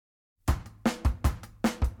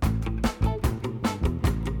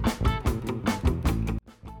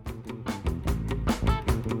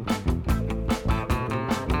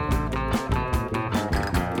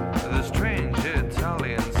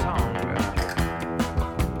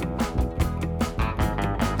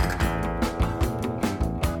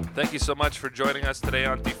Thank you so much for joining us today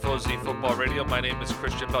on Tifosi Football Radio. My name is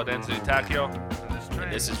Christian Baldenzi Tacchio.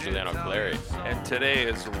 And this is Giuliano Caleri. And today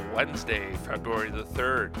is Wednesday, February the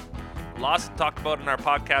 3rd. Lots to talk about in our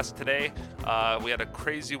podcast today. We had a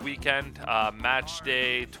crazy weekend, match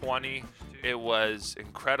day 20. It was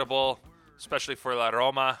incredible, especially for La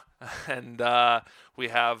Roma. And we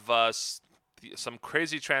have some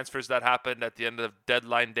crazy transfers that happened at the end of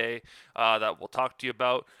deadline day that we'll talk to you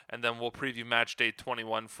about, and then we'll preview match day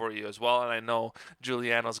 21 for you as well. And I know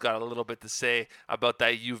Giuliano's got a little bit to say about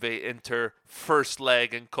that Juve Inter first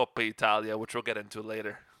leg in Coppa Italia, which we'll get into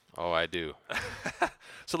later. Oh, I do.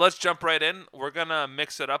 So let's jump right in. We're going to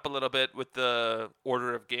mix it up a little bit with the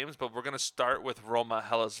order of games, but we're going to start with Roma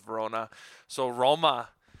Hellas Verona. So Roma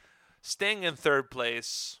staying in third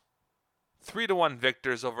place, 3-1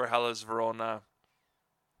 victors over Hellas Verona.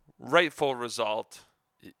 Rightful result.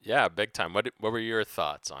 Yeah, big time. What were your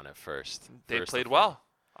thoughts on it first? They played well.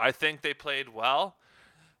 I think they played well.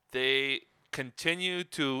 They continue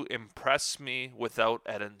to impress me without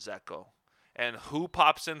Edin Dzeko. And who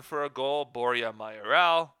pops in for a goal? Borja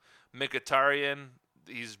Mayoral, Mkhitaryan.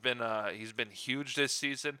 He's been huge this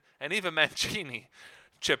season, and even Mancini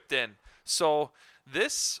chipped in. So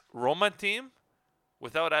this Roma team,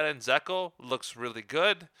 without Edin Dzeko, looks really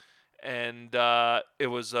good, and it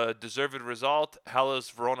was a deserved result. Hellas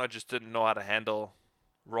Verona just didn't know how to handle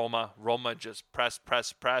Roma. Roma just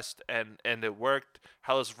pressed, and it worked.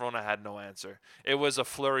 Hellas Verona had no answer. It was a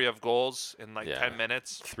flurry of goals in 10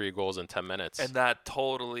 minutes. 3 goals in 10 minutes. And that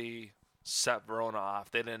totally set Verona off.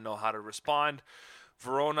 They didn't know how to respond.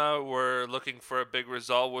 Verona were looking for a big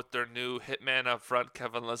result with their new hitman up front,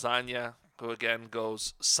 Kevin Lasagna, who again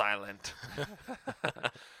goes silent.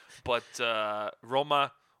 But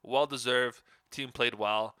Roma, well-deserved. Team played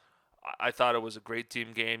well. I thought it was a great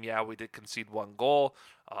team game. Yeah, we did concede 1 goal.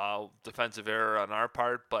 Defensive error on our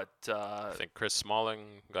part, but I think Chris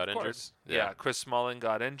Smalling got injured. Yeah, Chris Smalling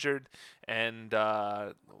got injured, and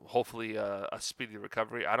hopefully a speedy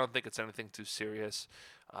recovery. I don't think it's anything too serious,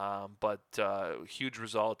 but huge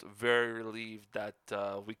result. Very relieved that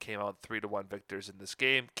we came out 3-1 victors in this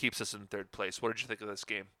game. Keeps us in third place. What did you think of this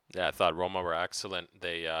game? Yeah, I thought Roma were excellent.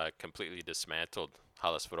 They completely dismantled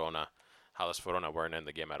Hellas Verona. Hellas Verona weren't in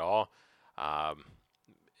the game at all.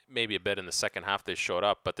 Maybe a bit in the second half they showed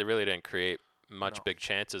up, but they really didn't create much big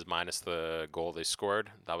chances minus the goal they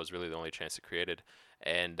scored. That was really the only chance they created.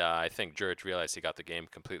 And I think Juric realized he got the game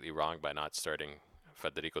completely wrong by not starting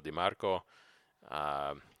Federico Di Marco.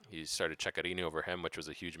 He started Ceccarini over him, which was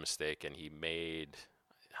a huge mistake, and he made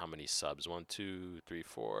how many subs? 1, 2, 3,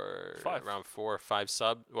 4, 5. Around 4 or 5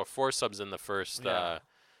 subs. Well, 4 subs in the first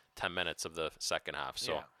 10 minutes of the second half.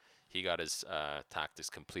 So he got his tactics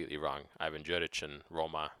completely wrong. Ivan Juric and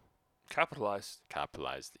Roma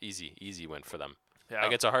Capitalized. Easy win for them. Yeah.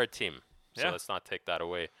 Like, it's a hard team, so Yeah. let's not take that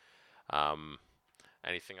away.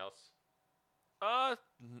 Anything else?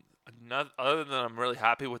 Not other than I'm really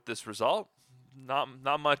happy with this result.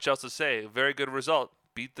 Not much else to say. Very good result.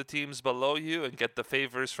 Beat the teams below you and get the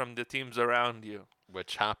favors from the teams around you.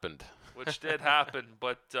 Which happened. Which did happen.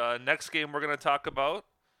 But next game we're going to talk about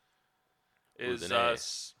is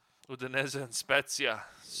Udinese and Spezia.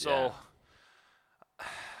 So,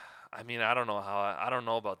 I mean, I don't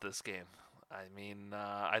know about this game. I mean,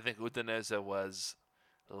 I think Udinese was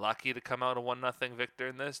lucky to come out a 1-0 victor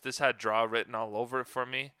in this. This had draw written all over it for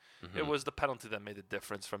me. Mm-hmm. It was the penalty that made the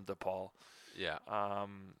difference from DePaul. Yeah.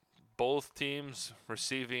 Both teams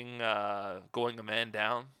receiving going a man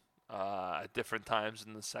down at different times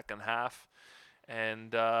in the second half.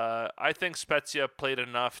 And I think Spezia played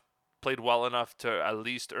well enough to at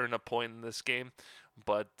least earn a point in this game.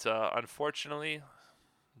 But unfortunately,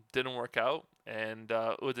 didn't work out. And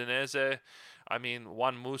Udinese, I mean,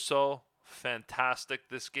 Juan Musso, fantastic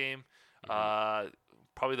this game.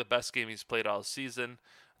 Probably the best game he's played all season.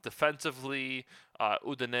 Defensively,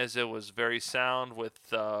 Udinese was very sound with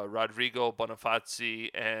Rodrigo Bonifazi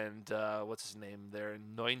and what's his name there,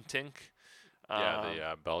 Neunting.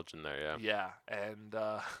 The Belgian there, Yeah, and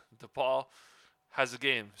DePaul has a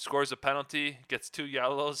game, scores a penalty, gets 2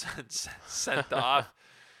 yellows, and sent off.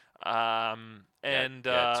 2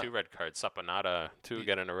 red cards. Saponara, 2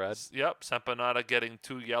 getting a red. Yep, Saponara getting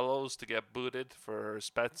 2 yellows to get booted for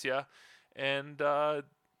Spezia. And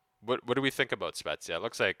what do we think about Spezia? It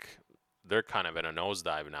looks like they're kind of in a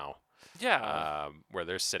nosedive now. Yeah. Where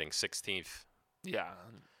they're sitting 16th. Yeah.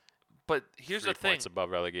 But here's the 3 thing. points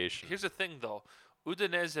above relegation. Here's the thing, though.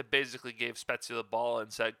 Udinese basically gave Spezia the ball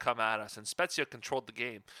and said, come at us. And Spezia controlled the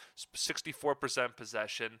game. 64%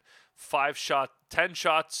 possession, 10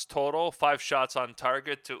 shots total, 5 shots on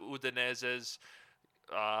target to Udinese's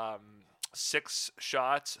 6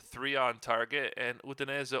 shots, 3 on target, and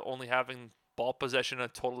Udinese only having ball possession a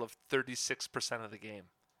total of 36% of the game.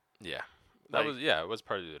 Yeah. Like- It was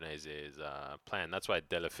part of Udinese's plan. That's why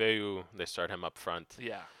Delefeu, they start him up front.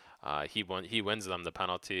 Yeah. He wins them the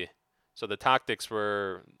penalty. So the tactics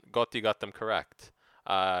were Gotti got them correct.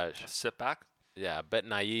 Sit back. Yeah, a bit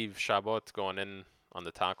naive Chabot going in on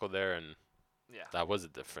the tackle there, and Yeah. that was the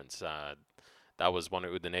difference. That was one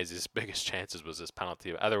of Udinese's biggest chances was this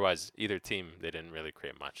penalty. Otherwise, either team they didn't really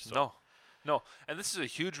create much. So. No. And this is a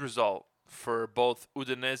huge result for both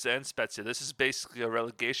Udinese and Spezia. This is basically a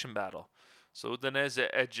relegation battle. So Udinese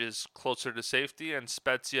edges closer to safety, and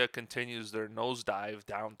Spezia continues their nosedive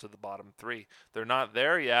down to the bottom 3. They're not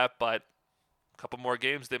there yet, but a couple more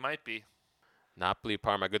games they might be. Napoli,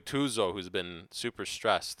 Parma, Gattuso, who's been super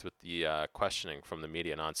stressed with the questioning from the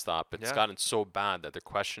media nonstop. It's gotten so bad that they're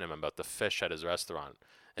questioning him about the fish at his restaurant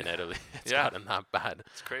in Italy. It's gotten that bad.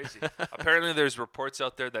 It's crazy. Apparently, there's reports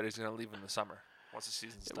out there that he's going to leave in the summer once the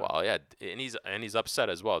season's done. Well, yeah, and he's upset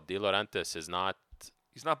as well. De Laurentiis is not.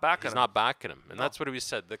 He's not backing him. He's not backing him, and No. that's what we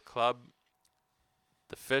said. The club,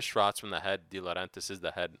 the fish rots from the head. De Laurentiis is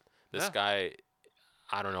the head. This guy,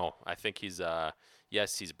 I don't know. I think he's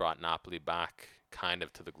yes, he's brought Napoli back kind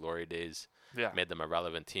of to the glory days. Yeah. Made them a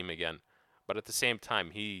relevant team again. But at the same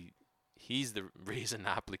time, he's the reason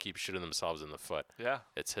Napoli keeps shooting themselves in the foot. Yeah.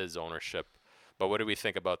 It's his ownership. But what do we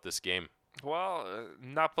think about this game? Well,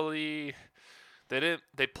 Napoli,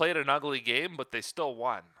 they played an ugly game, but they still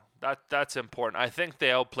won. That's important. I think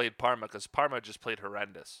they outplayed Parma because Parma just played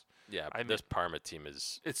horrendous. Yeah, I this Parma team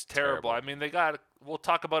is It's terrible. I mean, we'll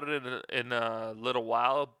talk about it in a little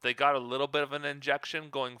while. They got a little bit of an injection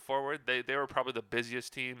going forward. They were probably the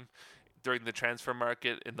busiest team during the transfer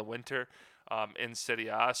market in the winter in Serie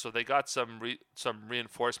A. So they got some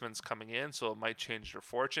reinforcements coming in, so it might change their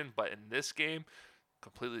fortune. But in this game,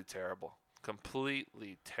 completely terrible.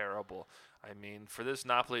 Completely terrible. I mean, for this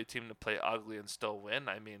Napoli team to play ugly and still win,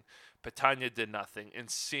 I mean, Petagna did nothing.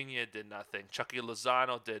 Insigne did nothing. Chucky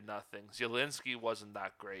Lozano did nothing. Zielinski wasn't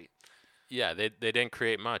that great. Yeah, they didn't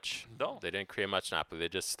create much. No. They didn't create much, Napoli. They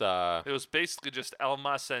just It was basically just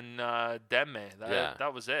Elmas and Demme.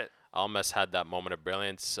 That was it. Almas had that moment of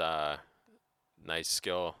brilliance. Nice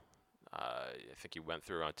skill. I think he went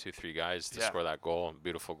through around 2-3 guys to score that goal.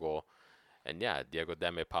 Beautiful goal. And yeah, Diego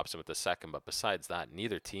Demme pops in with the second. But besides that,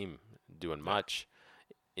 neither team doing much.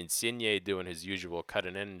 Insigne doing his usual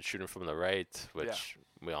cutting in and shooting from the right, which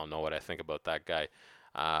we all know what I think about that guy.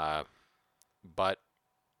 But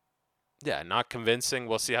yeah, not convincing.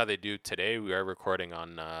 We'll see how they do today. We are recording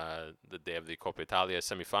on the day of the Coppa Italia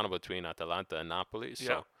semifinal between Atalanta and Napoli.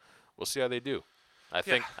 So we'll see how they do.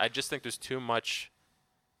 I just think there's too much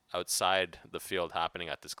outside the field happening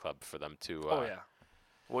at this club for them to.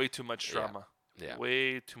 Way too much drama. Yeah.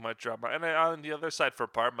 Way too much drama. And on the other side for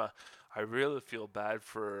Parma, I really feel bad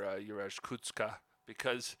for Juraj Kucka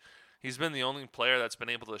because he's been the only player that's been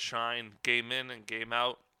able to shine game in and game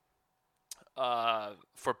out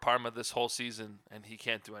for Parma this whole season, and he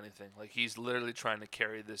can't do anything. Like, he's literally trying to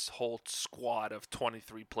carry this whole squad of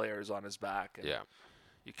 23 players on his back. And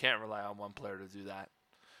you can't rely on one player to do that.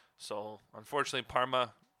 So, unfortunately,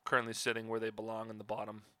 Parma currently sitting where they belong in the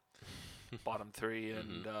bottom 3,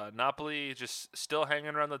 and Napoli just still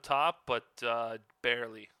hanging around the top, but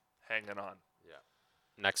barely hanging on.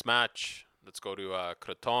 Next match, let's go to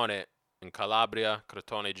Crotone in Calabria.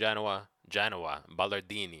 Crotone, Genoa,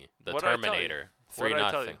 Ballardini, the Terminator,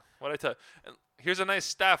 3-0. What I tell you? And here's a nice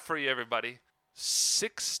stat for you, everybody.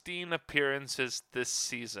 16 appearances this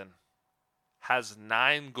season, has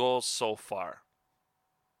 9 goals so far.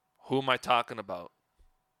 Who am I talking about?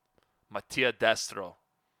 Mattia Destro.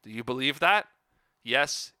 Do you believe that?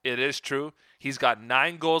 Yes, it is true. He's got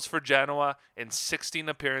 9 goals for Genoa in 16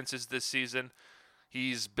 appearances this season.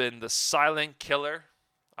 He's been the silent killer,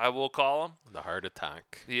 I will call him. The heart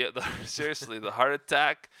attack. Yeah, seriously, the heart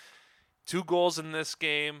attack. 2 goals in this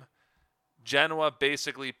game. Genoa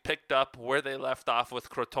basically picked up where they left off with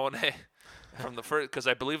Crotone from the first, because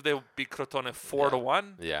I believe they beat Crotone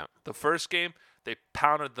 4-1. Yeah. The first game, they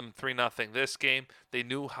pounded them 3-0. This game, they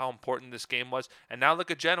knew how important this game was. And now look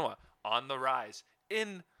at Genoa on the rise.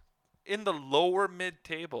 In the lower mid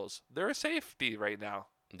tables, they're a safety right now.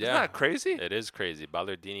 Isn't that crazy? It is crazy.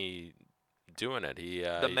 Ballardini doing it.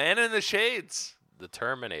 The man in the shades. The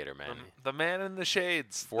Terminator, man. The man in the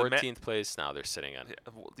shades. 14th place now they're sitting in.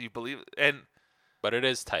 Do you believe it? But it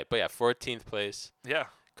is tight. But yeah, 14th place. Yeah.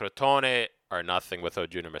 Crotone are nothing without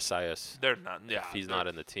Junior Messias. They're not. Yeah. If he's not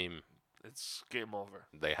in the team, it's game over.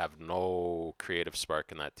 They have no creative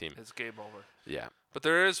spark in that team. It's game over. Yeah. But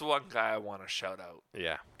there is one guy I want to shout out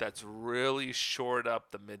Yeah. that's really shored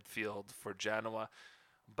up the midfield for Genoa.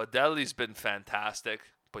 Badelli's been fantastic,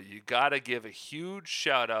 but you got to give a huge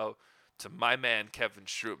shout out to my man Kevin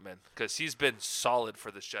Strootman because he's been solid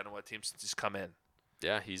for this Genoa team since he's come in.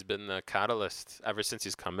 Yeah, he's been the catalyst ever since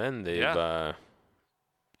he's come in. They've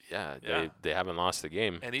they haven't lost the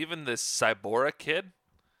game. And even this Cybora kid,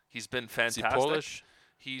 he's been Is fantastic. he Polish?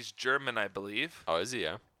 He's German, I believe. Oh, is he?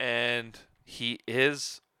 Yeah. And he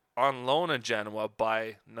is on loan in Genoa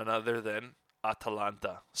by none other than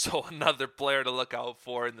Atalanta. So another player to look out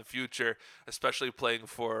for in the future, especially playing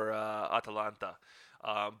for Atalanta.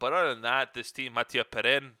 But other than that, this team, Mattia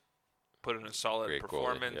Perin, put in a solid Great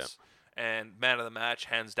goalie, performance. And man of the match,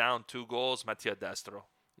 hands down, 2 goals, Mattia Destro.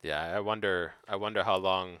 Yeah, I wonder how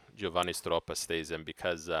long Giovanni Stroppa stays in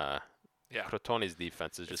because Crotone's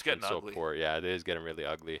defense has just been so ugly. poor. Yeah, it is getting really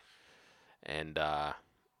ugly, and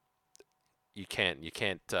you can't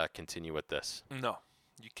continue with this. No,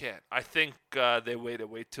 you can't. I think they waited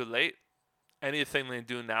way too late. Anything they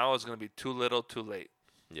do now is going to be too little, too late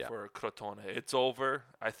for Crotone. It's over.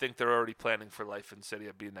 I think they're already planning for life in Serie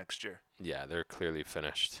B next year. Yeah, they're clearly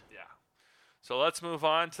finished. Yeah. So let's move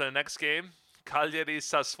on to the next game. Cagliari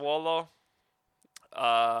Sassuolo.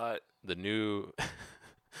 The new,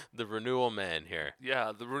 the renewal man here.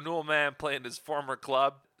 Yeah, the renewal man playing his former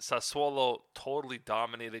club. Sassuolo totally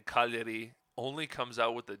dominated Cagliari. Only comes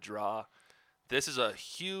out with a draw. This is a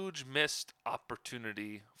huge missed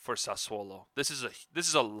opportunity for Sassuolo. This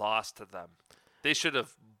is a loss to them. They should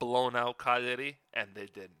have blown out Cagliari, and they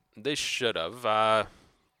didn't. They should have,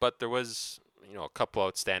 but there was a couple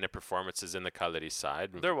outstanding performances in the Cagliari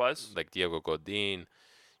side. There was. Like Diego Godin,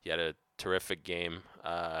 he had a terrific game,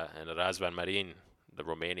 and Razvan Marin, the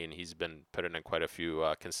Romanian, he's been putting in quite a few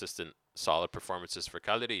consistent, solid performances for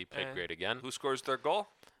Cagliari. He played great again. Who scores their goal?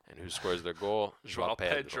 And who scores their goal? João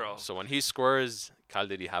Pedro. So when he scores,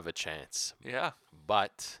 Cagliari have a chance. Yeah.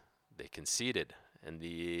 But they conceded in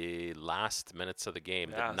the last minutes of the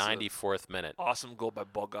game, the 94th minute. Awesome goal by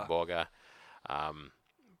Boga.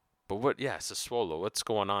 But Sassuolo, what's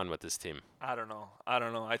going on with this team? I don't know.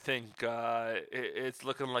 I think it's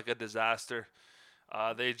looking like a disaster.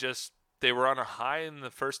 They were on a high in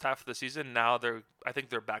the first half of the season. Now I think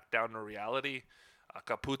they're back down to reality.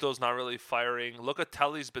 Caputo's not really firing.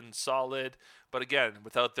 Locatelli's been solid, but again,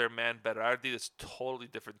 without their man Berardi, it's a totally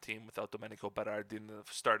different team without Domenico Berardi in the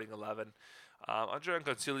starting 11. Andrea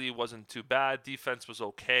Concili wasn't too bad. Defense was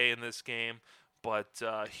okay in this game, but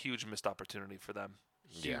huge missed opportunity for them.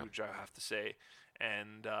 Huge, I have to say.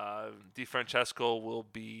 And Di Francesco will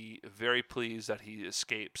be very pleased that he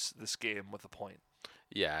escapes this game with a point.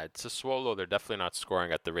 Yeah, it's Sassuolo. They're definitely not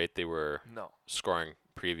scoring at the rate they were scoring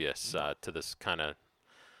previous to this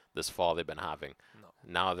fall they've been having. No.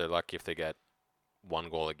 Now they're lucky if they get 1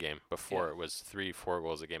 goal a game. Before it was 3-4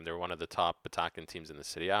 goals a game. They're one of the top attacking teams in the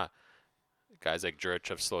Serie A. Guys like Juric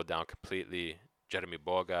have slowed down completely. Jeremy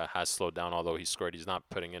Boga has slowed down, although he scored. He's not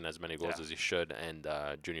putting in as many goals as he should. And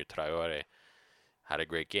Junior Traore had a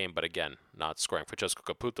great game, but again, not scoring. Francesco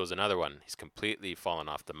Caputo is another one. He's completely fallen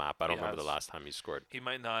off the map. I don't remember the last time he scored. He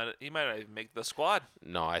might not even make the squad.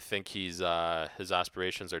 No, I think he's his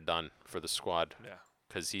aspirations are done for the squad. Yeah,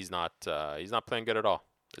 because he's not playing good at all.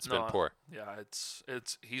 It's been poor. Yeah,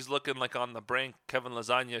 he's looking like on the brink. Kevin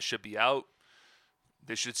Lasagna should be out.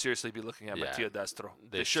 They should seriously be looking at Mattia Destro.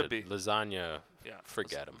 They should be. Lasagna,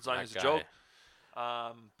 forget him. Lasagna's a joke.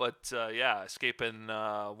 But escaping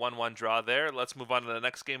 1-1 draw there. Let's move on to the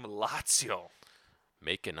next game. Lazio.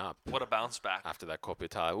 Making up. What a bounce back. After that Coppa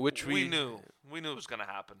Italia, which we knew. We knew it was going to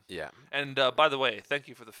happen. Yeah. And by the way, thank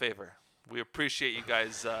you for the favor. We appreciate you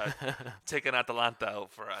guys taking Atalanta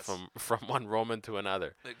out for us. From one Roman to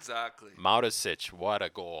another. Exactly. Maudicic, what a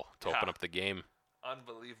goal to open up the game.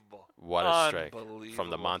 Unbelievable. What a strike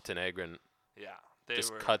from the Montenegrin. Yeah.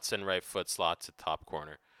 Just cuts in right foot, slots at top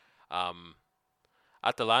corner.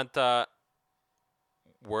 Atalanta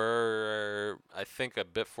were, I think, a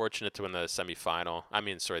bit fortunate to win the semifinal.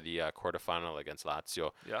 The quarterfinal against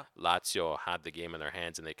Lazio. Yeah. Lazio had the game in their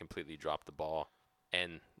hands, and they completely dropped the ball,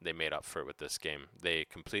 and they made up for it with this game. They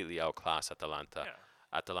completely outclassed Atalanta. Yeah.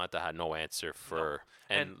 Atalanta had no answer for,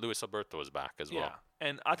 and Luis Alberto was back as well.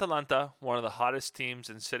 And Atalanta, one of the hottest teams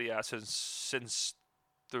in Serie A since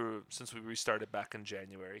we restarted back in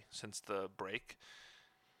January, since the break.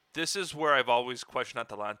 This is where I've always questioned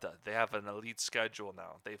Atalanta. They have an elite schedule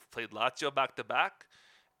now. They've played Lazio back-to-back,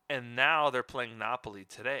 and now they're playing Napoli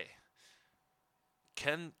today.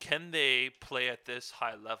 Can they play at this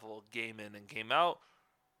high level game in and game out?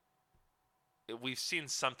 We've seen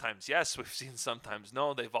sometimes yes, we've seen sometimes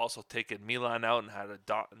no. They've also taken Milan out and had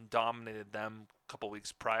dominated them couple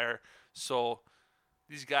weeks prior. So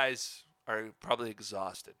these guys are probably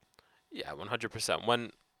exhausted. Yeah, 100%.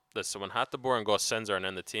 When Hateboer and Gosens are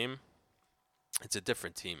in the team, it's a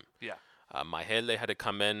different team. Yeah. Mahele had to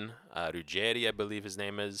come in. Ruggeri, I believe his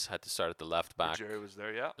name is, had to start at the left back. Jerry was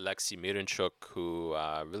there, yeah. Alexi Miranchuk, who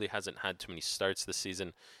really hasn't had too many starts this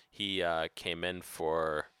season, he came in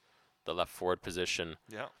for the left forward position.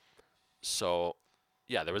 Yeah. So,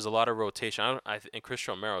 yeah, there was a lot of rotation. And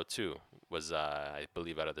Christian Romero, too, was, I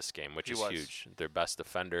believe, out of this game, which is huge. Their best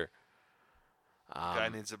defender. Guy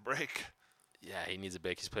needs a break. Yeah, he needs a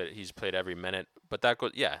break. He's played every minute. But that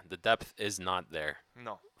goes, the depth is not there.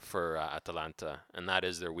 No. For Atalanta, and that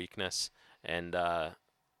is their weakness. And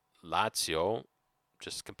Lazio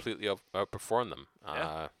just completely outperformed them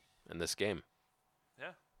in this game.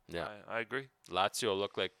 Yeah. I agree.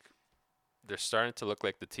 Lazio they're starting to look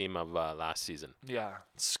like the team of last season. Yeah,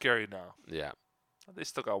 it's scary now. Yeah. They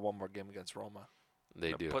still got one more game against Roma.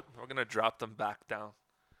 They do. We're going to drop them back down.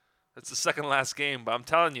 It's the second last game, but I'm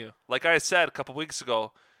telling you, like I said a couple weeks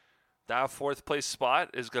ago, that fourth place spot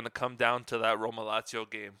is going to come down to that Roma Lazio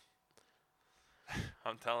game.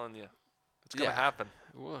 I'm telling you, it's going to happen.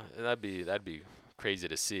 Well, that'd be crazy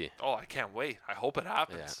to see. Oh, I can't wait. I hope it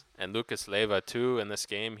happens. Yeah. And Lucas Leiva too in this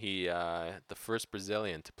game. He the first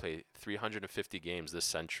Brazilian to play 350 games this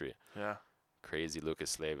century. Yeah. Crazy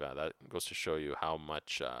Lucas Leiva. That goes to show you how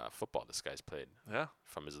much football this guy's played. Yeah.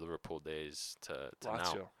 From his Liverpool days to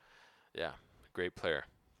Lazio. now. Yeah, great player.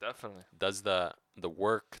 Definitely. Does the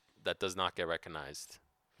work that does not get recognized.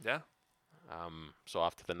 Yeah. So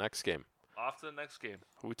off to the next game.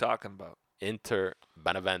 Who are we talking about? Inter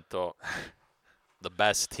Benevento, the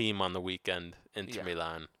best team on the weekend. Inter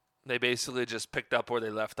Milan. They basically just picked up where they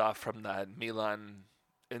left off from that Milan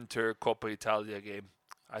Inter Coppa Italia game.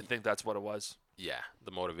 I think that's what it was. Yeah,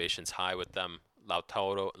 the motivation's high with them.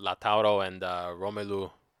 Lautaro and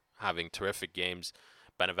Romelu having terrific games.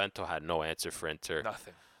 Benevento had no answer for Inter.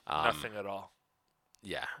 Nothing. Nothing at all.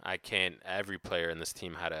 Yeah, I can't. Every player in this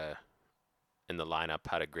team in the lineup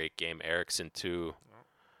had a great game. Eriksson too.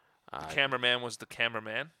 The cameraman was the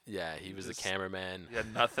cameraman. Yeah, he was the cameraman. He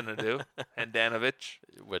had nothing to do. And Handanovic.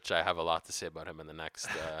 Which I have a lot to say about him in the next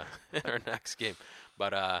our next game.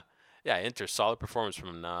 But Inter, solid performance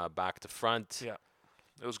from back to front. Yeah,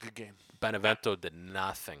 it was a good game. Benevento did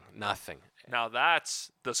nothing. Now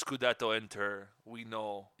that's the Scudetto Inter we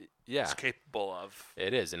know is capable of.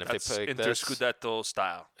 It is, and if that's they play like Inter this, Scudetto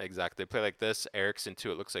style. Exactly. They play like this. Eriksson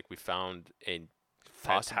too. It looks like we found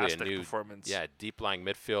Fantastic possibly a new performance. Yeah, deep lying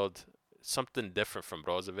midfield, something different from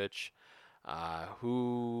Brozovic.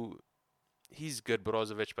 Who he's good,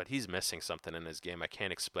 Brozovic, but he's missing something in his game. I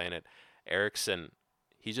can't explain it. Eriksson,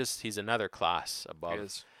 he's another class above. He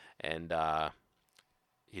is. And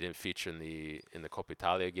he didn't feature in the Coppa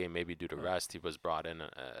Italia game, maybe due to rest. He was brought in a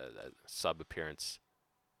sub appearance,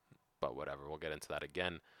 but whatever. We'll get into that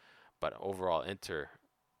again. But overall, Inter,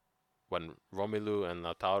 when Romelu and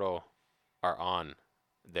Lautaro are on,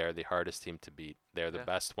 they're the hardest team to beat. They're the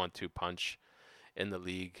best 1-2 punch in the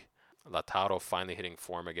league. Lautaro finally hitting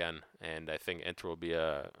form again, and I think Inter will be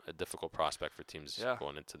a difficult prospect for teams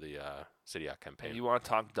going into the Serie A campaign. And you want to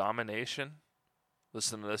talk domination?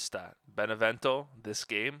 Listen to this stat. Benevento, this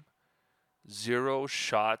game, 0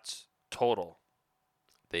 shots total.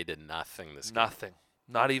 They did nothing this game. Nothing.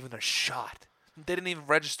 Not even a shot. They didn't even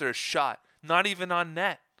register a shot. Not even on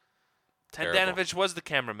net. Handanovic was the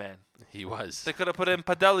cameraman. He was. They could have put in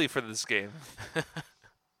Padelli for this game.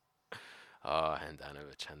 Oh,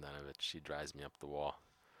 Handanovic. He drives me up the wall.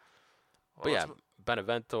 But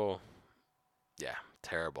Benevento,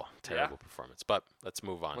 terrible performance. But let's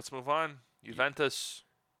move on. Juventus,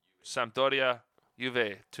 Sampdoria,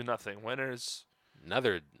 Juve, 2-0 winners.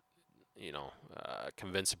 Another,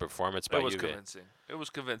 convincing performance by Juve. It was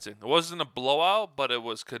convincing. It wasn't a blowout, but it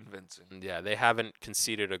was convincing. Yeah, they haven't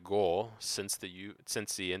conceded a goal since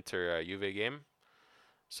the Inter Juve game.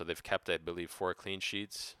 So they've kept, I believe, 4 clean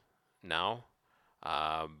sheets now,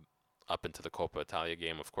 up into the Coppa Italia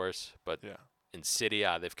game, of course. But in Serie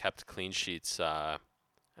A, they've kept clean sheets, and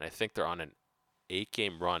I think they're on an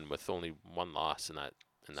 8-game run with only 1 loss in that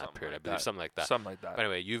period. I believe something like that. But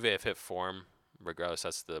anyway, Juve have hit form. Regardless,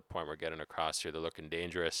 that's the point we're getting across here. They're looking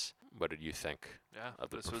dangerous. What did you think? Yeah,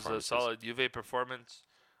 this was a solid Juve performance.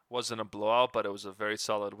 Wasn't a blowout, but it was a very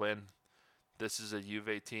solid win. This is a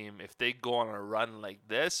Juve team. If they go on a run like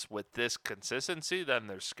this with this consistency, then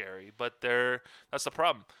they're scary. But that's the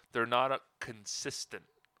problem. They're not consistent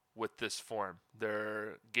with this form.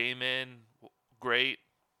 They're game in, great.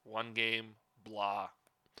 1 game, blah.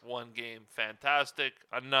 1 game, fantastic.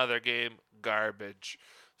 Another game, garbage.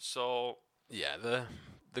 So yeah,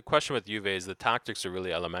 the question with Juve is the tactics are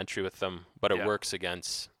really elementary with them, but it Yeah. works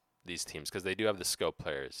against these teams because they do have the skill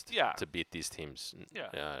players Yeah. to beat these teams.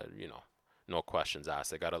 Yeah. No questions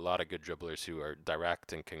asked. They got a lot of good dribblers who are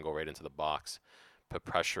direct and can go right into the box, put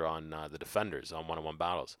pressure on the defenders on one-on-one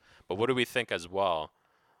battles. But what do we think as well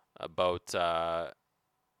about?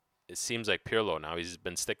 It seems like Pirlo now. He's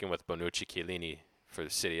been sticking with Bonucci, Chiellini for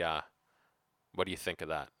Serie A. What do you think of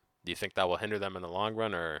that? Do you think that will hinder them in the long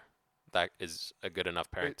run, or that is a good enough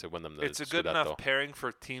pairing to win them the It's a good Scudetto? enough pairing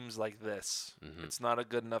for teams like this. Mhm. It's not a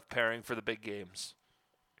good enough pairing for the big games.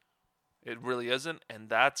 It really isn't, and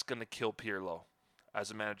that's going to kill Pirlo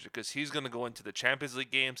as a manager because he's going to go into the Champions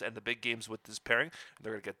League games and the big games with this pairing, and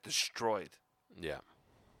they're going to get destroyed. Yeah.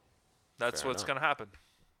 That's Fair what's enough. going to happen.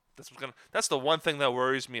 That's the one thing that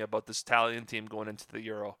worries me about this Italian team going into the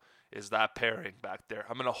Euro is that pairing back there.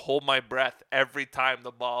 I'm going to hold my breath every time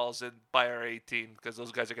the ball's in by our 18 because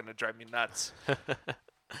those guys are going to drive me nuts.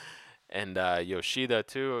 And Yoshida,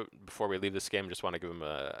 too, before we leave this game, just want to give him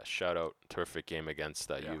a shout-out. Terrific game against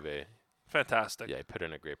Juve. Fantastic. Yeah, he put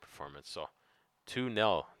in a great performance. So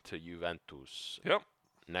 2-0 to Juventus. Yep.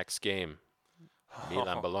 Next game,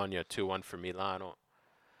 Milan-Bologna, 2-1 for Milano.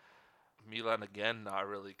 Milan again, not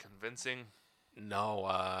really convincing.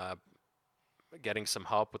 No, getting some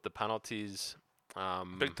help with the penalties.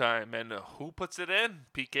 Big time. And who puts it in?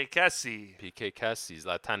 PK Kessie. PK Kessie,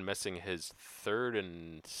 Zlatan missing his 3rd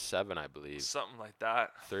and 7, I believe. Something like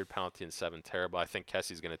that. 3rd penalty and 7, terrible. I think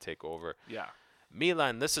Kessie's going to take over. Yeah.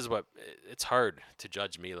 Milan, this is what it's hard to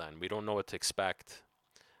judge Milan. We don't know what to expect.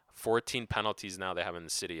 14 penalties now they have in the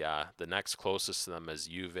Serie A. The next closest to them is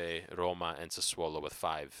Juve, Roma, and Sassuolo with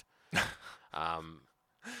 5.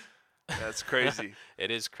 That's crazy.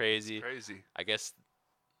 It is crazy. Crazy. I guess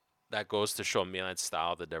that goes to show Milan's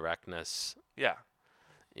style, the directness. Yeah.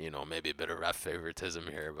 Maybe a bit of ref favoritism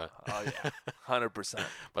here, but Oh, yeah. 100%.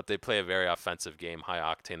 but they play a very offensive game, high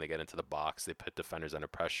octane. They get into the box, they put defenders under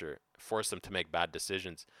pressure, force them to make bad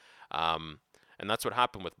decisions, and that's what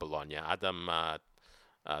happened with Bologna. Adam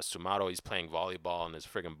Sumaro, he's playing volleyball in his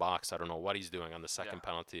friggin' box. I don't know what he's doing on the second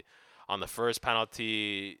penalty. On the first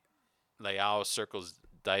penalty, Leao circles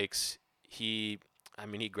Dykes. He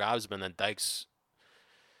grabs him, and then Dykes.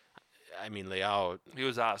 Leao. He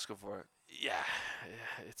was asking for it. Yeah,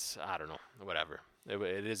 it's I don't know, whatever.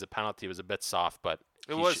 It is a penalty. It was a bit soft, but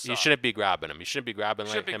he shouldn't be grabbing him. He shouldn't be grabbing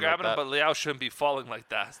him. But Leao shouldn't be falling like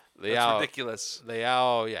that. That's ridiculous.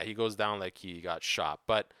 Leao, yeah, he goes down like he got shot,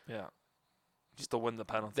 but yeah, just to win the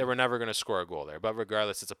penalty. They were never going to score a goal there. But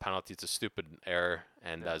regardless, it's a penalty. It's a stupid error,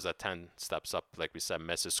 and as Zlatan steps up, like we said,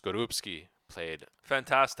 misses. Skorupski played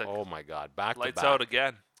fantastic. Oh my God, back lights to back, out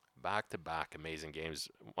again. Back to back, amazing games.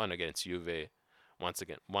 One against Juve.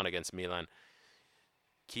 One against Milan,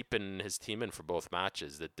 keeping his team in for both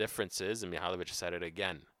matches. The difference is, and Mihailovic said it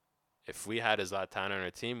again, if we had Zlatan on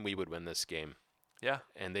our team, we would win this game. Yeah.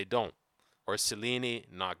 And they don't. Orsolini,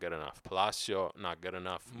 not good enough. Palacio, not good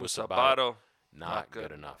enough. Musabato, not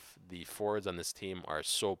good enough. The forwards on this team are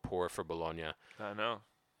so poor for Bologna. I know.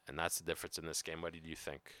 And that's the difference in this game. What did you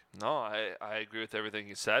think? No, I agree with everything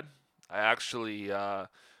you said. I actually...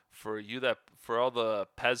 For all the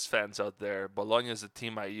Pez fans out there, Bologna is a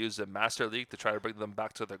team I use in Master League to try to bring them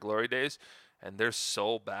back to their glory days, and they're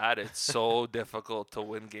so bad. It's so difficult to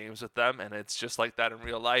win games with them, and it's just like that in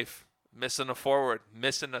real life. Missing a forward,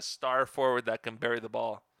 missing a star forward that can bury the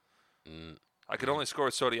ball. I could only score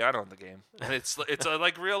with Soriano in the game, and it's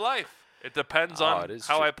like real life. It depends on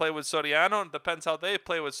how I play with Soriano, and it depends how they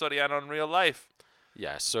play with Soriano in real life.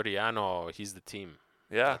 Yeah, Soriano, he's the team.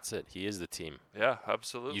 Yeah. That's it. He is the team. Yeah,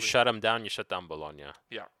 absolutely. You shut him down, you shut down Bologna.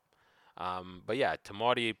 Yeah. But yeah,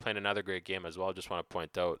 Tomori playing another great game as well. Just want to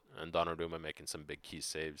point out, and Donnarumma making some big key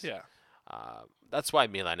saves. Yeah. That's why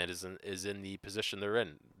Milan is in the position they're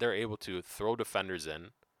in. They're able to throw defenders in.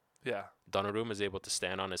 Yeah. Donnarumma is able to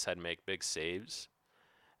stand on his head, make big saves,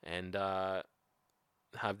 and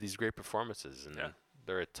have these great performances. And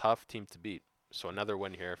they're a tough team to beat. So another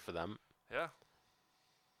win here for them. Yeah.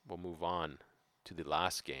 We'll move on to the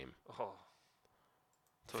last game. Oh.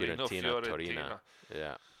 Fiorentina.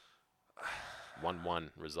 Yeah. 1-1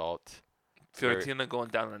 result. Fiorentina going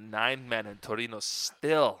down to 9 men, and Torino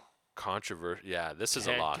still controversial. Yeah, this is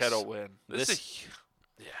a loss. Can't get a win.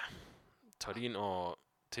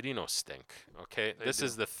 Torino stink. Okay, this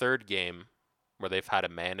is the third game where they've had a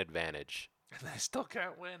man advantage, and they still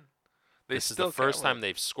can't win. This is the first time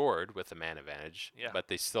they've scored with a man advantage. Yeah. But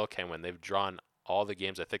they still can't win. They've drawn all the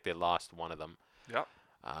games. I think they lost one of them. Yeah.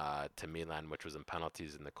 To Milan, which was in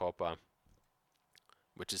penalties in the Coppa,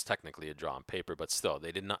 which is technically a draw on paper, but still,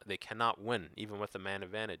 they cannot win even with a man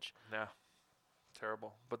advantage. Yeah.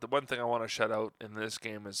 terrible. But the one thing I want to shout out in this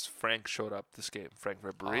game is Frank showed up this game. Frank He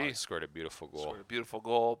Ribery scored a beautiful goal. scored a beautiful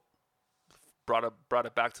goal. Brought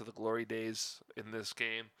it back to the glory days in this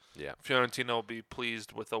game. Yeah. Fiorentina will be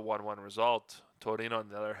pleased with a 1-1 result. Torino, on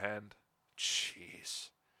the other hand,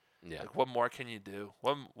 jeez. Yeah. Like, what more can you do?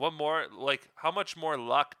 What more? Like, how much more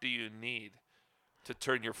luck do you need to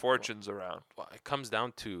turn your fortunes around? Well, it comes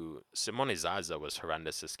down to Simone Zaza was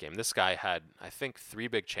horrendous this game. This guy had, I think, 3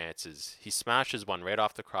 big chances. He smashes one right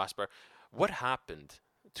off the crossbar. What happened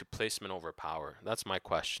to placement over power? That's my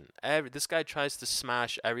question. This guy tries to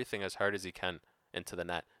smash everything as hard as he can into the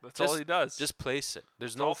net. That's all he does. Just place it.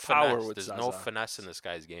 There's It's no all power finesse. with There's no Zaza. finesse in this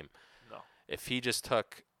guy's game. No. If he just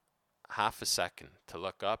took half a second to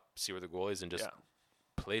look up, see where the goal is, and just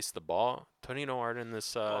place the ball, Torino aren't in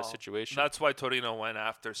this situation. That's why Torino went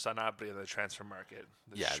after Sanabria in the transfer market.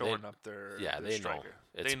 They're Yeah, showing up their they striker.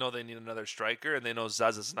 know. They know they need another striker, and they know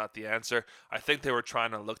Zaza's not the answer. I think they were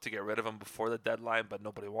trying to look to get rid of him before the deadline, but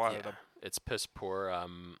nobody wanted him. It's piss poor.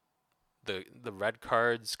 The red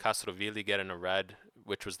cards, Castrovilli getting a red,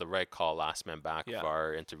 which was the right call, last man back,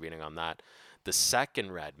 VAR intervening on that. The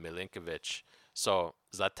second red, Milinkovic. So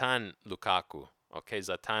Zlatan Lukaku. Okay,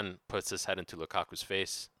 Zlatan puts his head into Lukaku's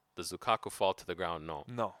face. Does Lukaku fall to the ground? No.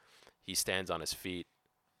 No. He stands on his feet,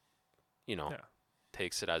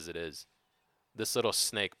 takes it as it is. This little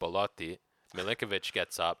snake, Belotti, Milinkovic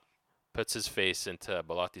gets up, puts his face into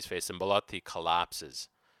Belotti's face, and Belotti collapses.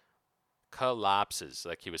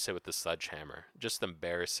 Like he was hit with the sledgehammer. Just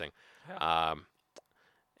embarrassing. Yeah.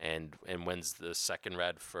 And wins the second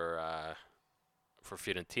red for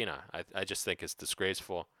Fiorentina. I just think it's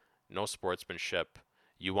disgraceful. No sportsmanship.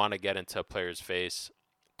 You want to get into a player's face,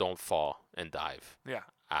 don't fall and dive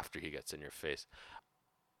after he gets in your face.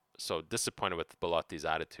 So disappointed with Belotti's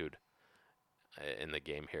attitude in the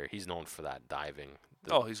game here. He's known for that diving.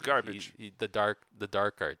 He's garbage. The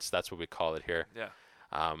dark arts, that's what we call it here.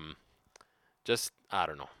 Yeah. Just, I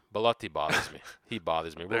don't know. Belotti bothers me. He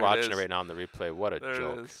bothers me. We're watching it right now on the replay. What a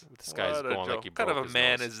joke. This guy's going like he broke his nose. What kind of a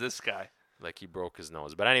man is this guy? Like he broke his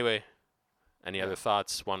nose. But anyway, any other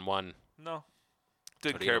thoughts? 1-1. No.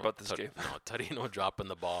 Didn't care about this game. No, Torino dropping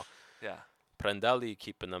the ball. Yeah. Prandelli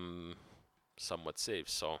keeping them somewhat safe.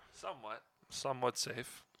 So Somewhat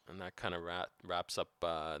safe. And that kind of wraps up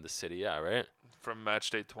the Serie A, right? From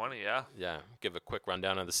match day 20, yeah. Yeah. Give a quick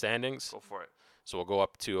rundown of the standings. Go for it. So we'll go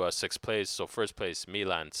up to 6th place. So first place,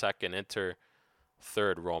 Milan. Second, Inter.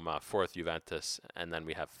 Third, Roma. Fourth, Juventus. And then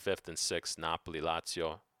we have 5th and 6th, Napoli,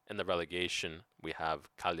 Lazio. In the relegation, we have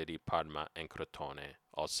Cagliari, Parma, and Crotone,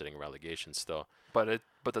 all sitting relegation still. But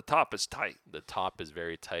the top is tight. The top is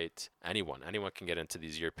very tight. Anyone can get into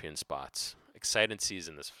these European spots. Exciting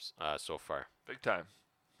season this so far. Big time.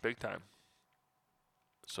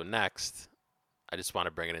 So next, I just want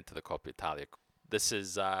to bring it into the Coppa Italia. This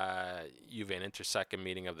is Juve and Inter second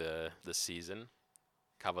meeting of the season.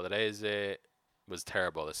 Cavallese was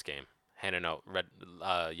terrible this game, handing out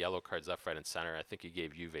yellow cards left, right, and center. I think he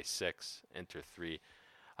gave Juve 6, Inter 3.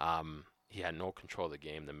 He had no control of the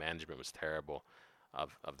game. The management was terrible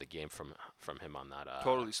of the game from him on that.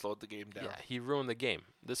 Totally slowed the game down. Yeah, he ruined the game.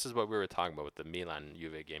 This is what we were talking about with the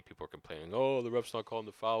Milan-Juve game. People were complaining, oh, the ref's not calling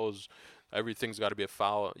the fouls. Everything's got to be a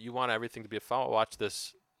foul. You want everything to be a foul? Watch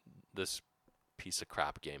this piece of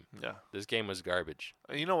crap game. Yeah. This game was garbage.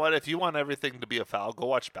 You know what? If you want everything to be a foul, go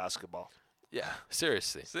watch basketball. Yeah,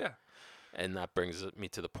 seriously. Yeah. And that brings me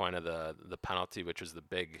to the point of the penalty, which was the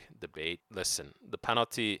big debate. Listen, the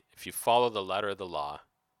penalty, if you follow the letter of the law,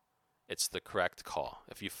 it's the correct call.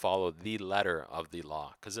 If you follow the letter of the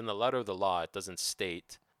law. Because in the letter of the law, it doesn't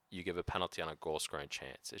state you give a penalty on a goal-scoring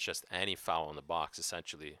chance. It's just any foul in the box,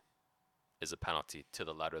 essentially, is a penalty to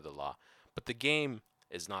the letter of the law. But the game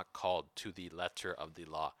is not called to the letter of the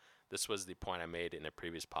law. This was the point I made in a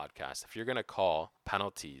previous podcast. If you're going to call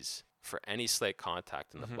penalties for any slight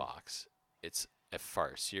contact in the box, it's a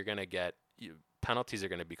farce. You're going to get penalties are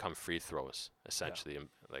going to become free throws, essentially,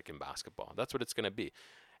 like in basketball. That's what it's going to be.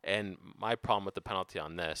 And my problem with the penalty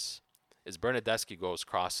on this is Bernardeschi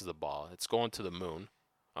crosses the ball. It's going to the moon.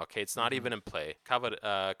 Okay, it's not even in play.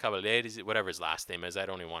 Cavalieri, whatever his last name is, I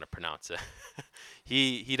don't even want to pronounce it.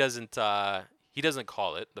 He doesn't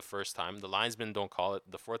call it the first time. The linesmen don't call it.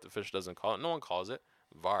 The fourth official doesn't call it. No one calls it.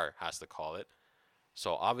 VAR has to call it.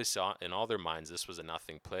 So obviously, in all their minds, this was a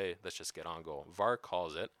nothing play. Let's just get on goal. VAR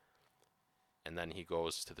calls it, and then he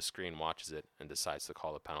goes to the screen, watches it, and decides to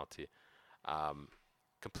call a penalty.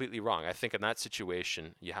 Completely wrong. I think in that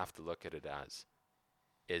situation, you have to look at it as,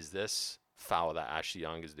 is this foul that Ashley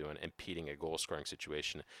Young is doing impeding a goal-scoring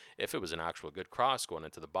situation? If it was an actual good cross going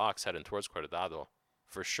into the box, heading towards Cuadrado,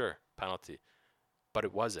 for sure, penalty. But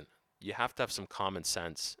it wasn't. you have to have some common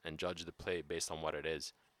sense and judge the play based on what it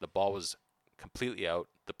is. The ball was completely out.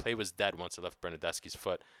 The play was dead once it left Bernadeschi's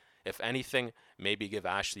foot. If anything, maybe give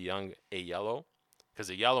Ashley Young a yellow, because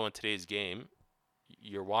a yellow in today's game,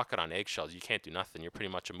 you're walking on eggshells. You can't do nothing. You're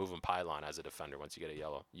pretty much a moving pylon as a defender once you get a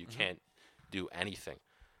yellow. You can't do anything.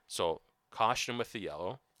 So caution him with the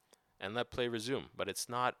yellow and let play resume. But it's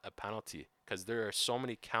not a penalty because there are so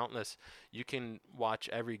many countless. You can watch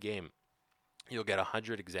every game. You'll get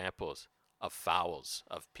 100 examples of fouls,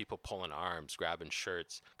 of people pulling arms, grabbing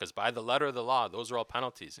shirts. Because by the letter of the law, those are all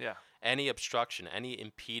penalties. Yeah. Any obstruction, any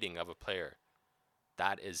impeding of a player,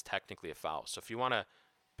 that is technically a foul. So if you want to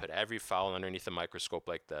put every foul underneath a microscope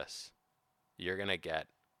like this, you're going to get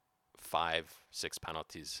 5-6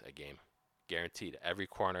 penalties a game. Guaranteed. Every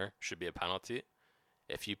corner should be a penalty.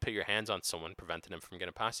 If you put your hands on someone, preventing them from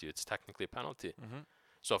getting past you, it's technically a penalty.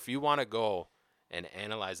 So if you want to go and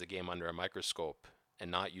analyze the game under a microscope and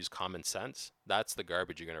not use common sense, that's the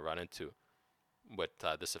garbage you're going to run into. What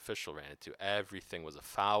this official ran into. Everything was a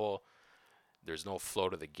foul. There's no flow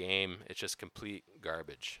to the game. It's just complete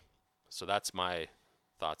garbage. So that's my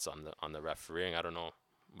thoughts on the refereeing. I don't know.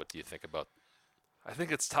 What do you think about? I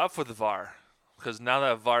think it's tough with the VAR because now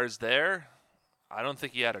that VAR's there, I don't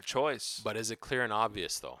think he had a choice. But is it clear and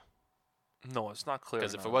obvious though? No, it's not clear.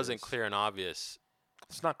 Because if it wasn't clear and obvious,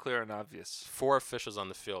 it's not clear and obvious. 4 officials on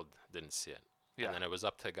the field didn't see it. Yeah. And then it was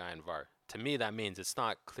up to a guy in VAR. To me, that means it's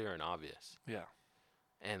not clear and obvious. Yeah.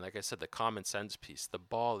 And like I said, the common sense piece, the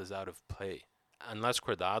ball is out of play. Unless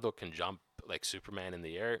Cuadrado can jump like Superman in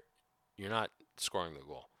the air, you're not scoring the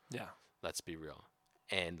goal. Yeah. Let's be real.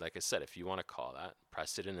 And like I said, if you want to call that,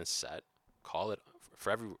 precedent is set. Call it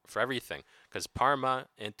for everything. Because Parma,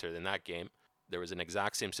 Inter, in that game, there was an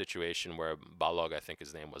exact same situation where Balog, I think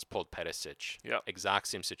his name was, pulled Perisic. Yeah. Exact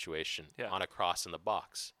same situation on a cross in the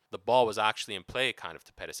box. The ball was actually in play kind of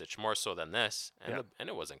to Perisic, more so than this, and and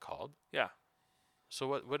it wasn't called. Yeah. So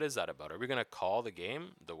what is that about? Are we going to call the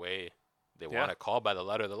game the way they want to call by the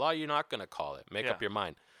letter of the law? You're not going to call it. Make up your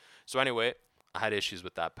mind. So anyway, I had issues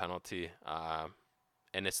with that penalty.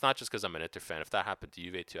 And it's not just because I'm an Inter fan. If that happened to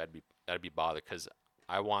Juve too, I'd be bothered because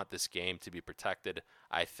I want this game to be protected.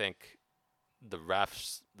 I think the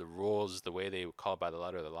refs, the rules, the way they call it by the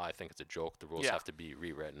letter of the law, I think it's a joke. The rules have to be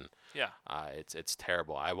rewritten. Yeah. It's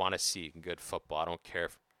terrible. I want to see good football. I don't care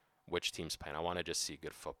which team's playing. I want to just see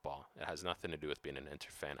good football. It has nothing to do with being an Inter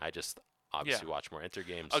fan. I just obviously watch more Inter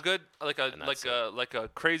games. A good like a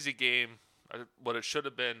crazy game. What it should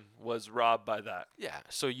have been was robbed by that. Yeah.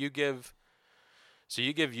 So you give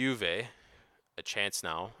Juve a chance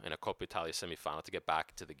now in a Coppa Italia semifinal to get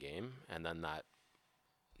back into the game, and then that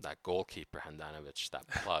goalkeeper Handanovic, that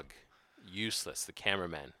plug, useless. The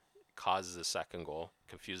cameraman causes a second goal,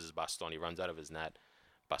 confuses Bastoni, runs out of his net.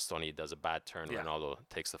 Bastoni does a bad turn. Ronaldo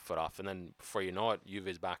takes the foot off, and then before you know it,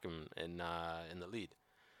 Juve's back in the lead.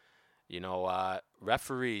 You know,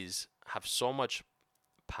 referees have so much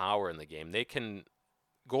power in the game.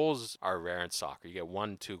 Goals are rare in soccer. You get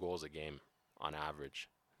 1-2 goals a game on average.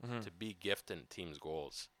 To be gifting teams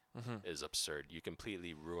goals is absurd. You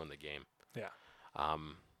completely ruin the game. Yeah.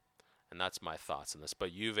 And that's my thoughts on this.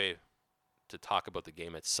 But Juve, to talk about the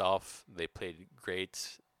game itself, they played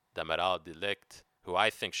great. Demiral, De Ligt, who I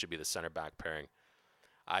think should be the center back pairing,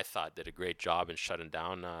 I thought did a great job in shutting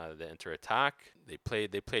down the Inter attack. They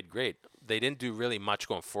played great. They didn't do really much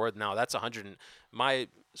going forward. Now that's 100.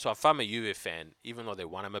 So if I'm a Juve fan, even though they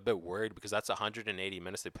won, I'm a bit worried because that's 180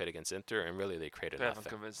 minutes they played against Inter, and really they created nothing. They haven't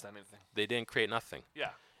convinced anything. They didn't create nothing.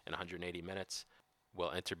 Yeah. In 180 minutes.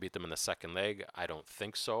 Will Inter beat them in the second leg? I don't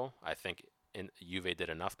think so. I think Juve did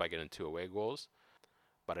enough by getting 2 away goals.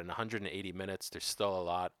 But in 180 minutes, there's still a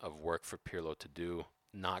lot of work for Pirlo to do,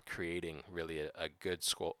 not creating really a good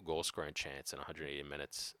goal-scoring chance in 180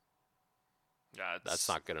 minutes. Yeah, that's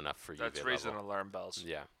not good enough for Juve. That's raising alarm bells.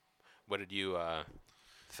 Yeah. What did you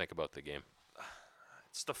think about the game?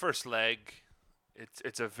 It's the first leg.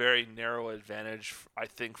 It's a very narrow advantage, I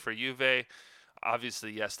think, for Juve.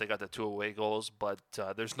 Obviously, yes, they got the 2 away goals, but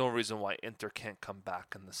there's no reason why Inter can't come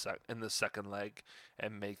back in the second leg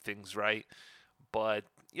and make things right. But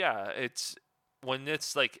yeah, it's when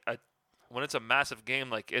it's a massive game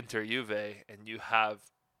like Inter Juve and you have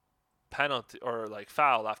penalty or like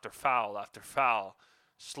foul after foul after foul,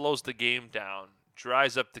 slows the game down,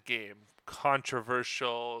 dries up the game.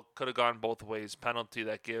 Controversial, could have gone both ways. Penalty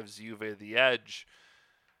that gives Juve the edge.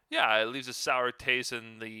 Yeah, it leaves a sour taste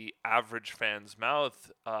in the average fan's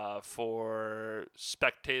mouth for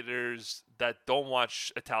spectators that don't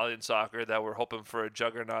watch Italian soccer that were hoping for a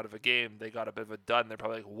juggernaut of a game. They got a bit of a dud, and they're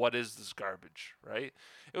probably like, "What is this garbage?" Right?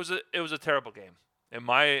 It was a terrible game. In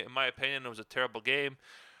my opinion, it was a terrible game.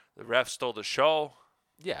 The ref stole the show.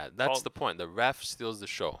 Yeah, that's the point. The ref steals the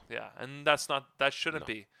show. Yeah, and that shouldn't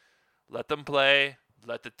No. be. Let them play.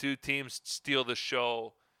 Let the two teams steal the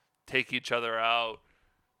show, take each other out.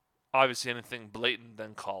 Obviously, anything blatant,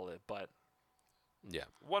 then call it. But Yeah.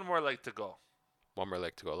 one more leg to go. One more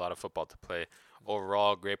leg to go. A lot of football to play.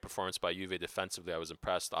 Overall, great performance by Juve defensively. I was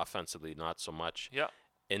impressed. Offensively, not so much. Yeah.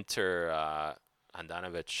 Inter,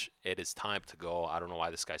 Handanovic, it is time to go. I don't know why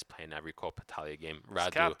this guy's playing every Coppa Italia game. He's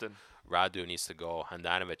captain. Radu needs to go.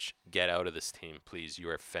 Handanovic, get out of this team, please. You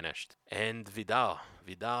are finished. And Vidal.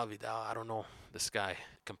 I don't know. This guy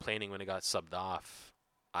complaining when he got subbed off.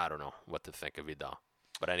 I don't know what to think of Vidal.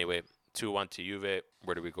 But anyway, 2-1 to Juve.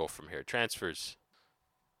 Where do we go from here? Transfers.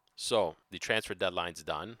 So, the transfer deadline's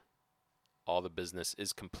done. All the business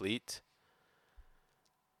is complete.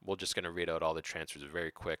 We're just going to read out all the transfers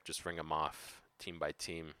very quick. Just ring them off team by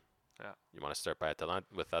team. Yeah. You want to start by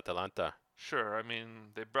Atalanta? Sure. I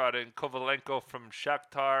mean, they brought in Kovalenko from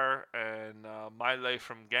Shakhtar and Miley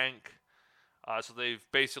from Genk. So they've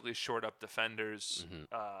basically shored up defenders.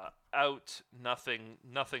 Out, nothing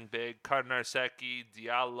big. Karnarseki,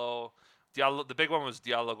 Diallo. The big one was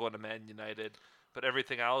Diallo going to Man United. But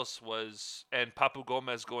everything else was, and Papu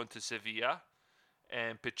Gomez going to Sevilla,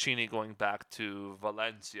 and Piccini going back to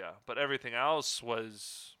Valencia. But everything else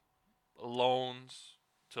was loans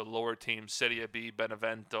to lower teams, Serie B,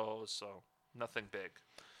 Benevento, so nothing big.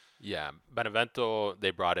 Yeah, Benevento,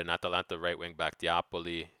 they brought in Atalanta right wing back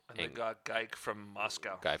Diapoli. And they got Gaik from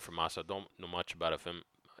Moscow.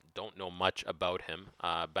 Don't know much about him.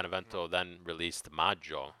 Benevento then released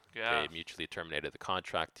Maggio. Yeah. They mutually terminated the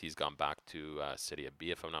contract. He's gone back to Serie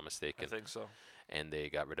B, if I'm not mistaken. I think so. And they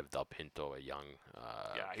got rid of Del Pinto, a young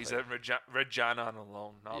he's player. at Reggiana on a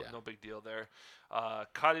loan. No big deal there.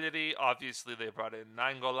 Cagliari, obviously, they brought in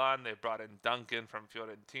Nangolan. They brought in Duncan from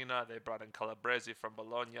Fiorentina. They brought in Calabresi from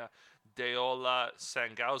Bologna. Deola,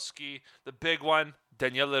 Sangowski. The big one,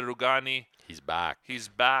 Daniele Rugani. He's back. He's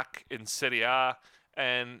back in Serie A.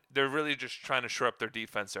 And they're really just trying to shore up their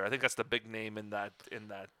defense there. I think that's the big name in that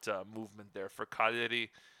movement there for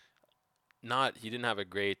Cagliari. He didn't have a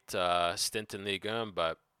great stint in Ligue 1,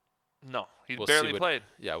 but no, he barely played.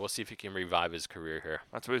 Yeah, we'll see if he can revive his career here.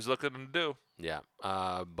 That's what he's looking to do. Yeah.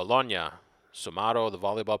 Bologna, Somaro, the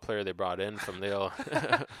volleyball player they brought in from Lille,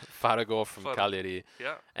 Farago from Cagliari,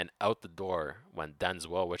 and out the door went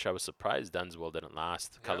Denzwell, which I was surprised Denzwell didn't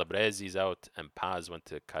last. Yeah. Calabresi's out, and Paz went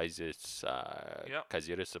to Kayserispor.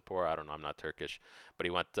 I don't know, I'm not Turkish, but he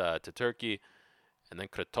went to Turkey, and then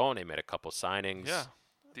Crotone made a couple signings. Yeah.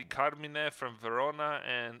 Di Carmine from Verona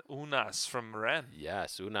and Unas from Rennes.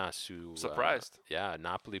 Yes, Unas, who surprised.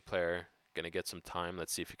 Napoli player, gonna get some time.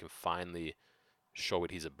 Let's see if he can finally show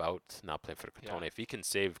what he's about. Now playing for Crotone. Yeah. If he can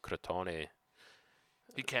save Crotone,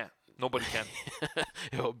 he can't. Nobody can.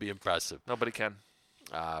 It will be impressive. Nobody can.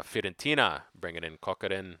 Fiorentina bringing in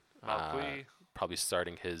Kokorin. Malqui. Probably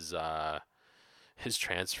starting his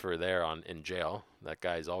transfer there in jail. That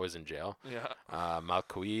guy's always in jail. Yeah.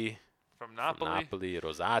 Malqui. From Napoli.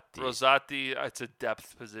 Rosati, it's a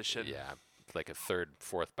depth position. Yeah, like a third,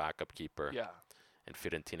 fourth backup keeper. Yeah. And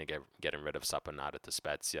Fiorentina getting rid of Saponara to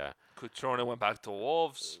Spezia. Cutrone went back to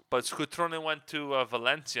Wolves, but Cutrone went to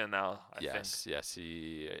Valencia now, I think. Yes,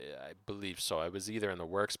 I believe so. It was either in the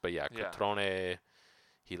works, but Cutrone,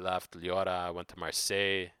 he left. Liora went to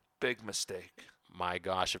Marseille. Big mistake. My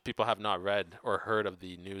gosh, if people have not read or heard of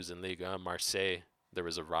the news in Liga, Marseille, there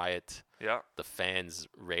was a riot. Yeah. The fans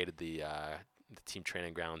raided the team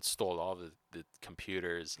training ground, stole all the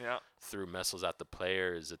computers, threw missiles at the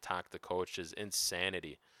players, attacked the coaches.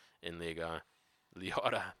 Insanity in Liga.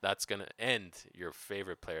 Liora, that's going to end your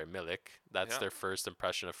favorite player, Milik. That's their first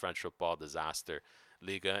impression of French football. Disaster.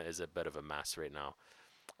 Liga is a bit of a mess right now.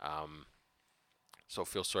 So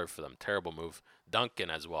feel sorry for them. Terrible move. Duncan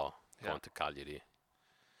as well, going to Cagliari.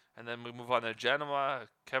 And then we move on to Genoa.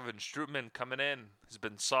 Kevin Strootman coming in. He's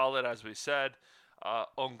been solid, as we said.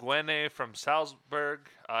 Onguene from Salzburg,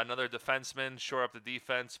 another defenseman, shore up the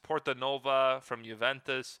defense. Portanova from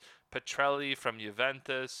Juventus. Petrelli from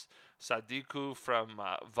Juventus. Sadiku from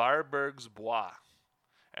Varberg's Bois.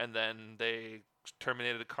 And then they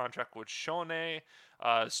terminated the contract with Shone.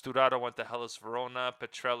 Sturaro went to Hellas Verona.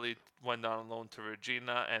 Petrelli went on loan to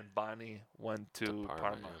Regina, and Bani went to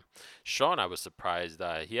Parma. Yeah. Sean, I was surprised.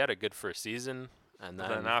 He had a good first season, and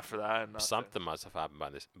then after that, something must have happened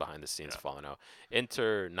behind the scenes, falling out.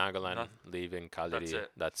 Inter, Nagolan leaving, Cagliari.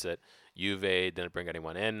 That's it. Juve didn't bring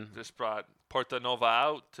anyone in. Just brought Portanova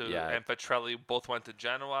out and Petrelli both went to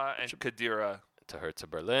Genoa, and Khedira to Hertha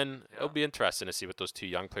Berlin. It'll be interesting to see what those two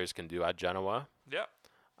young players can do at Genoa. Yeah.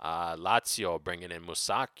 Lazio bringing in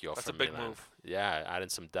Musacchio That's from a big Milan. move. Yeah, adding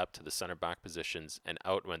some depth to the center back positions, and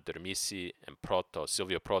out went Dermisi and Proto.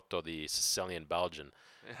 Silvio Proto, the Sicilian Belgian,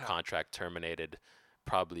 Yeah. contract terminated.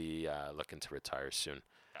 Probably looking to retire soon.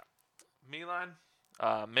 Milan,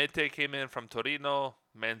 Mete came in from Torino.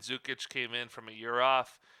 Mandzukic came in from a year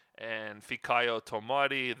off. And Fikayo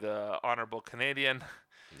Tomori, the honorable Canadian.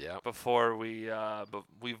 Yeah. Before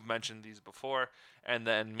we've mentioned these before. And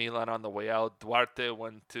then Milan on the way out. Duarte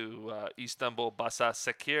went to Istanbul,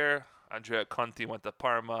 Basaksehir. Andrea Conti went to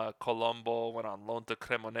Parma. Colombo went on loan to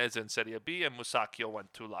Cremonese in Serie B. And Musacchio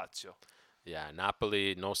went to Lazio. Yeah,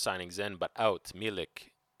 Napoli, no signings in, but out. Milik.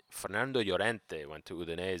 Fernando Llorente went to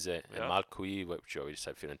Udinese. And Malcui, which we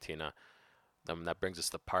said Fiorentina. Then that brings us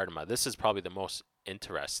to Parma. This is probably the most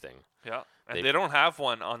interesting. Yeah, and they don't have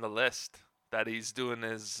one on the list that he's doing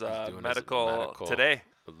his medical today.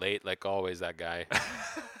 Late, like always, that guy.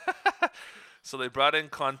 So they brought in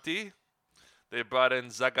Conti. They brought in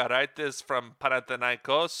Zagaraitis from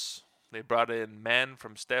Panathinaikos. They brought in Men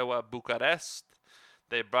from Steaua Bucharest.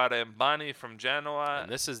 They brought in Bani from Genoa.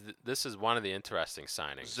 And this is one of the interesting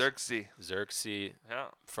signings. Xerxes yeah,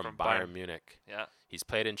 from Bayern Munich. Yeah. He's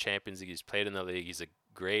played in Champions League. He's played in the league. He's a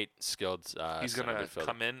great, skilled he's going to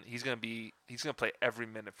come in. He's going to play every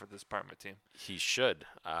minute for this Parma team. He should.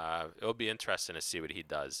 It'll be interesting to see what he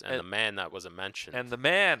does. And the man that wasn't mentioned. And the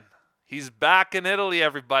man, he's back in Italy,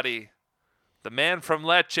 everybody. The man from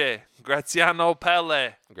Lecce, Graziano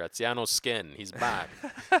Pelle. Graziano Skin, he's back.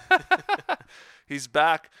 He's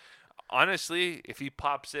back. Honestly, if he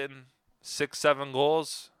pops in 6-7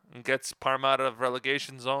 goals and gets Parma out of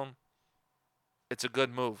relegation zone, it's a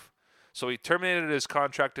good move. So he terminated his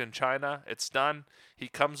contract in China. It's done. He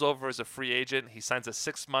comes over as a free agent. He signs a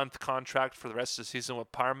 6-month contract for the rest of the season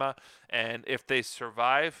with Parma. And if they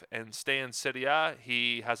survive and stay in Serie A,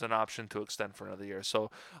 he has an option to extend for another year.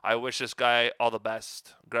 So I wish this guy all the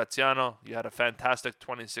best. Graziano, you had a fantastic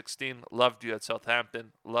 2016. Loved you at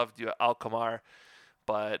Southampton. Loved you at Alkmaar.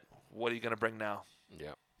 But what are you going to bring now?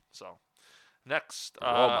 Yeah. So next.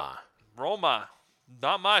 Roma.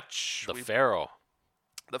 Not much. The Pharaoh.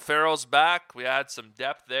 The Pharaoh's back. We had some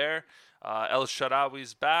depth there. El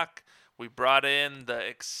Shaarawy's back. We brought in the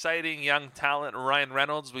exciting young talent Ryan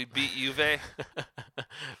Reynolds. We beat Juve.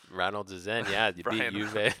 Reynolds is in. Yeah, you beat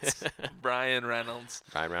Juve. Brian Reynolds.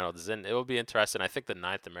 Ryan Reynolds is in. It will be interesting. I think the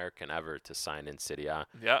 9th American ever to sign in Serie A.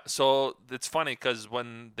 Yeah. So it's funny because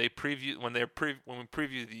when we preview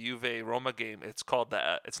the Juve Roma game, it's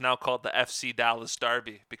now called the FC Dallas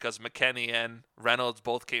Derby because McKennie and Reynolds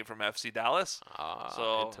both came from FC Dallas.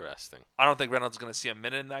 So interesting. I don't think Reynolds is going to see a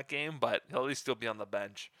minute in that game, but he'll at least still be on the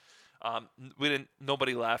bench.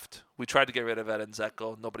 Nobody left. We tried to get rid of Edin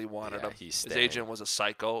Dzeko. Nobody wanted him. His agent was a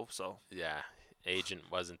psycho. So yeah, agent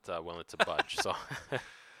wasn't willing to budge. So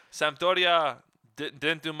Sampdoria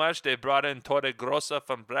didn't do much. They brought in Torre Grossa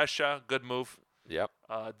from Brescia. Good move. Yep.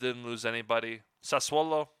 Didn't lose anybody.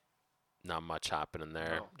 Sassuolo. Not much happening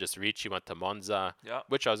there. No. Just Ricci went to Monza. Yeah.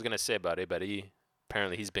 Which I was gonna say about Ribéry.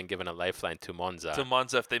 Apparently, he's been given a lifeline to Monza. To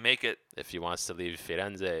Monza if they make it. If he wants to leave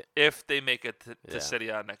Firenze. If they make it to Serie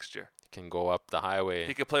A next year. He can go up the highway.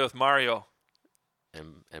 He could play with Mario.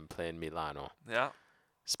 And play in Milano. Yeah.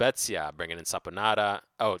 Spezia, bringing in Saponara.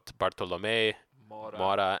 Bartolome,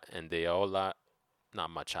 Mora, and Deola.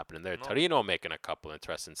 Not much happening there. No. Torino making a couple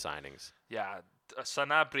interesting signings. Yeah.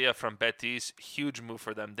 Sanabria from Betis, huge move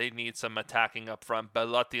for them. They need some attacking up front.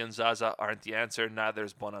 Bellotti and Zaza aren't the answer. Neither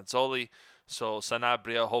is Bonazzoli. So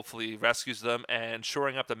Sanabria hopefully rescues them. And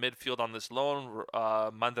shoring up the midfield on this loan,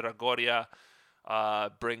 Mandragoria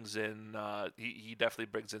brings in he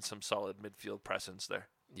definitely brings in some solid midfield presence there.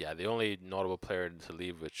 Yeah, the only notable player to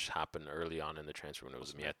leave, which happened early on in the transfer window,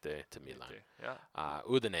 was Miete to Milan. Yeah.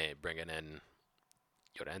 Udine bringing in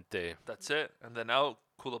Llorente. That's it. And then out,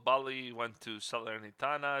 Koulibaly went to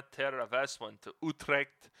Salernitana. Terraves went to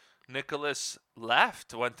Utrecht. Nicholas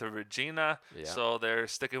left, went to Regina. Yeah. So they're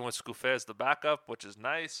sticking with Scouffet as the backup, which is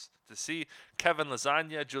nice to see. Kevin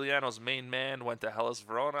Lasagna, Giuliano's main man, went to Hellas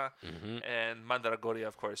Verona. Mm-hmm. And Mandragoria,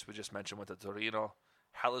 of course, we just mentioned, went to Torino.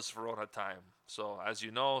 Hellas Verona time. So, as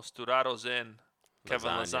you know, Sturaro's in.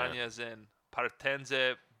 Kevin Lasagna is in.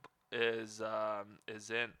 Partenze is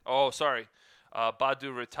in. Oh, sorry.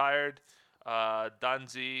 Badu retired.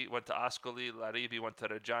 Danzi went to Ascoli, Laribi went to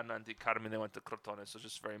Reggiana, and Di Carmine went to Crotone. So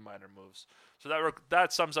just very minor moves. So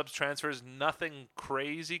that sums up transfers. Nothing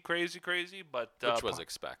crazy, but which was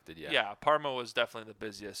expected. Yeah, Parma was definitely the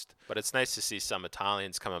busiest. But it's nice to see some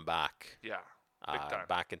Italians coming back. Yeah, big time.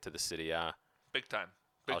 Back into the Serie A. Big time.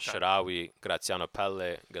 Big Al time. Sharawi, Graziano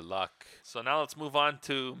Pelle, good luck. So now let's move on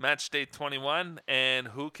to match day 21. And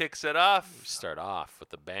who kicks it We off? start off with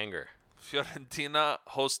the banger. Fiorentina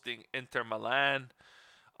hosting Inter Milan.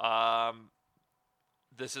 Um,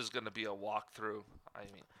 this is going to be a walkthrough. I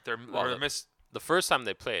mean, Well, they're the first time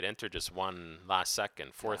they played, Inter just won last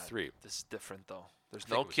second, 4-3. This is different, though. There's I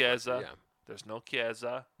think no it was 4-3, Chiesa. yeah. There's no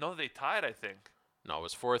Chiesa. No, they tied, I think. No, it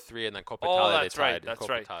was 4-3, and then Coppa Oh, Italia that's they right, tied. that's Coppa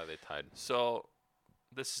right. Italia they tied. So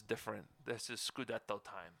this is different. This is Scudetto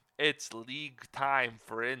time. It's league time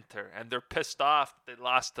for Inter, and they're pissed off. They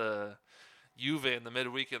lost to Juve in the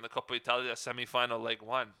midweek in the Coppa Italia semifinal, leg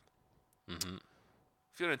 1. Mm-hmm.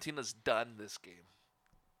 Fiorentina's done this game.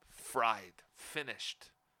 Fried.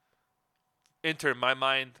 Finished. Inter, in my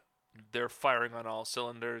mind, they're firing on all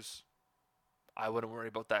cylinders. I wouldn't worry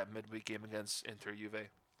about that midweek game against Inter Juve.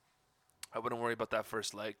 I wouldn't worry about that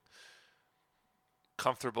first leg.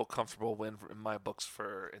 Comfortable win in my books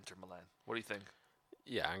for Inter Milan. What do you think?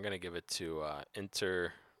 Yeah, I'm gonna give it to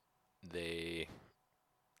Inter. They're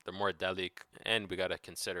more deadly, and we gotta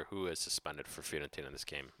consider who is suspended for Fiorentina in this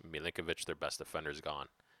game. Milinkovic, their best defender, is gone,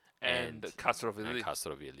 And and Castrovilli,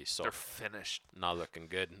 Castrovilli. So they're finished. not looking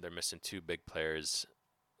good. They're missing two big players.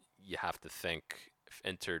 You have to think if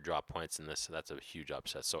Inter drop points in this, that's a huge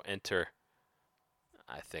upset. So Inter,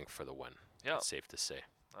 I think, for the win. Yeah. It's safe to say.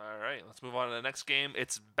 All right, let's move on to the next game.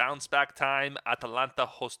 It's bounce back time. Atalanta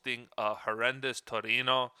hosting a horrendous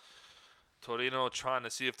Torino. Torino trying to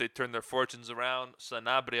see if they turn their fortunes around.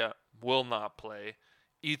 Sanabria will not play.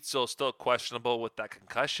 Izzo still questionable with that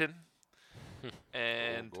concussion.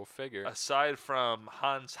 And go figure. aside from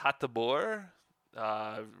Hans Hateboer,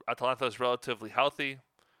 Atalanta is relatively healthy.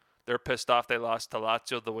 They're pissed off they lost to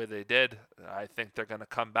Lazio the way they did. I think they're going to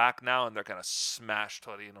come back now and they're going to smash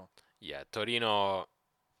Torino. Yeah, Torino.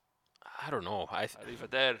 I don't know.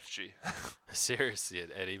 Arrivederci. Seriously, at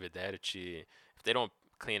Arrivederci. If they don't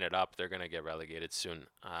clean it up, they're gonna get relegated soon.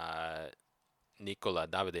 Davide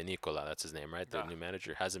Nicola, that's his name, right? The Yeah. new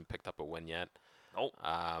manager hasn't picked up a win yet. Nope.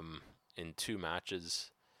 In 2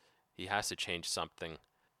 matches, he has to change something.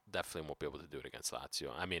 Definitely won't be able to do it against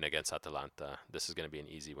Lazio. I mean, against Atalanta. This is gonna be an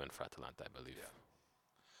easy win for Atalanta, I believe. Yeah.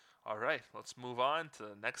 All right, let's move on to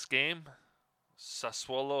the next game.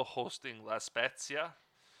 Sassuolo hosting La Spezia.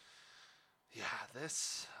 Yeah,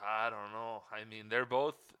 this I don't know. I mean, they're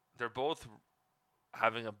both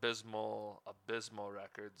having abysmal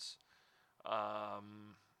records.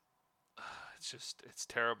 It's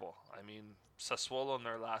terrible. I mean, Sassuolo in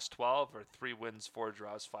their last 12 are 3 wins, 4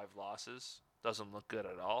 draws, 5 losses. Doesn't look good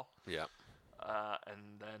at all. Yeah.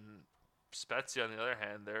 And then Spezia, on the other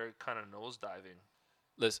hand, they're kind of nosediving.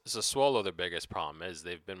 Sassuolo, their biggest problem is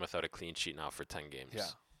they've been without a clean sheet now for 10 games. Yeah.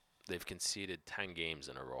 They've conceded 10 games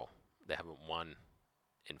in a row. They haven't won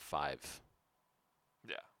in 5.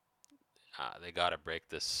 Yeah. They got to break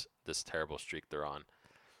this terrible streak they're on.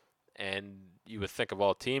 And you would think of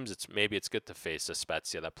all teams, it's good to face a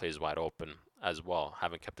Spezia that plays wide open as well.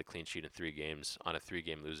 Haven't kept a clean sheet in 3 games on a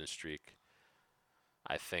 3-game losing streak.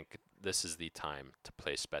 I think this is the time to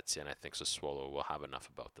play Spezia, and I think Sassuolo will have enough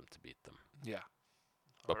about them to beat them. Yeah.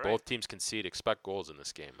 But All right. both teams concede. Expect goals in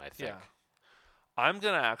this game, I think. Yeah. I'm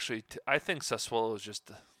going to actually I think Sassuolo is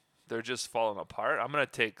they're just falling apart. I'm going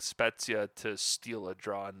to take Spezia to steal a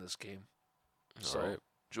draw in this game. So All right.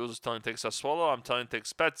 Jules is telling me to take Sassuolo. I'm telling you to take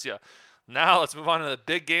Spezia. Now let's move on to the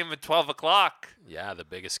big game at 12 o'clock. Yeah, the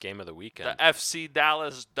biggest game of the weekend. The FC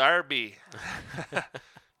Dallas Derby.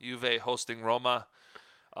 Juve hosting Roma.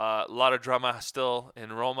 A lot of drama still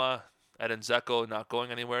in Roma. Edin Dzeko not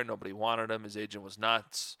going anywhere. Nobody wanted him. His agent was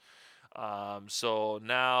nuts. So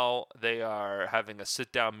now they are having a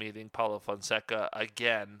sit-down meeting, Paulo Fonseca,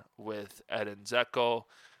 again with Edin Dzeko.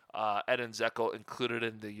 Edin Dzeko included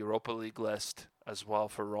in the Europa League list as well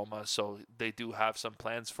for Roma, so they do have some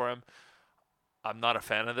plans for him. I'm not a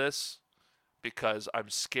fan of this because I'm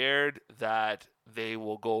scared that they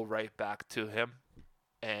will go right back to him.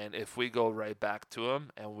 And if we go right back to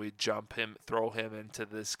him and we throw him into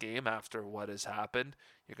this game after what has happened,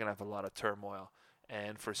 you're going to have a lot of turmoil.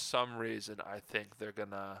 And for some reason, I think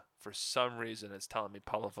it's telling me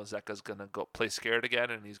Paulo Fonseca is going to go play scared again,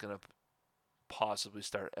 and he's going to possibly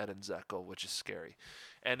start Edin Dzeko, which is scary.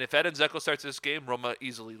 And if Edin Dzeko starts this game, Roma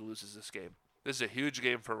easily loses this game. This is a huge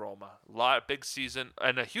game for Roma. Big season,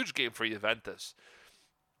 and a huge game for Juventus.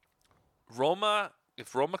 If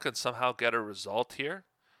Roma can somehow get a result here,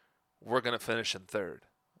 we're going to finish in 3rd.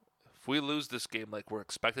 If we lose this game like we're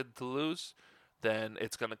expected to lose, then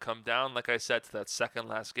it's going to come down, like I said, to that second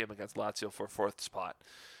last game against Lazio for 4th spot.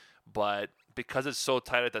 But because it's so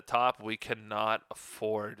tight at the top, we cannot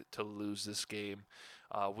afford to lose this game.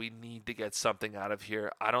 We need to get something out of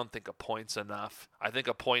here. I don't think a point's enough. I think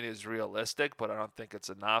a point is realistic, but I don't think it's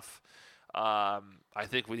enough. I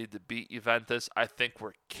think we need to beat Juventus. I think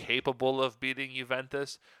we're capable of beating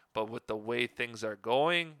Juventus, but with the way things are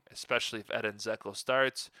going, especially if Edin Dzeko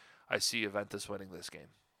starts, I see Juventus winning this game.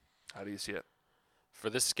 How do you see it? For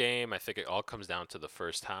this game, I think it all comes down to the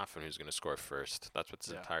first half and who's going to score first. That's what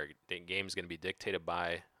the entire game is going to be dictated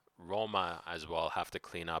by. Roma as well have to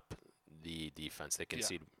clean up the defense. They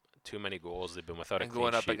concede too many goals. They've been without a clean sheet. And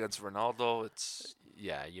going up against Ronaldo, it's...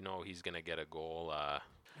 Yeah, he's going to get a goal.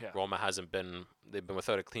 Roma they've been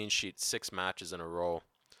without a clean sheet 6 matches in a row.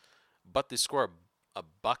 But they score a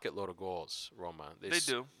bucket load of goals, Roma. They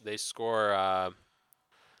do. They score...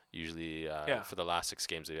 Usually, for the last 6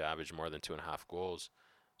 games, they average more than 2.5 goals.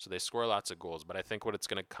 So they score lots of goals. But I think what it's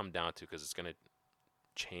going to come down to, because it's going to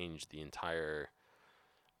change the entire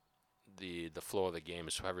the flow of the game,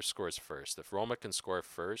 is whoever scores first. If Roma can score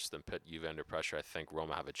first and put Juve under pressure, I think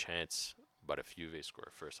Roma have a chance. But if Juve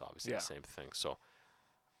score first, obviously the same thing. So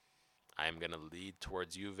I am going to lead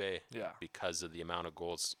towards Juve because of the amount of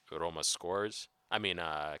goals Roma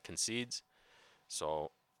concedes.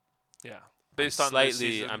 So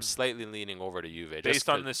I'm slightly leaning over to Juve. Based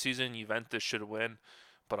on this season, Juventus should win.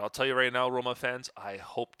 But I'll tell you right now, Roma fans, I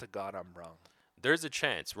hope to God I'm wrong. There's a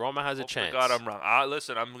chance. Roma has a chance. Hope to God I'm wrong.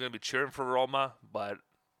 Listen, I'm going to be cheering for Roma, but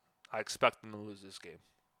I expect them to lose this game.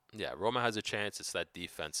 Yeah, Roma has a chance. It's that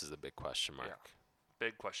defense is the big question mark. Yeah,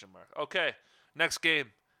 big question mark. Okay, next game.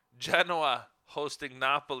 Genoa hosting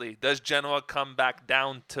Napoli. Does Genoa come back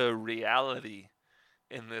down to reality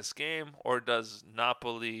in this game, or does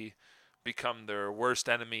Napoli become their worst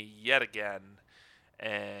enemy yet again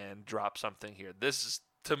and drop something here?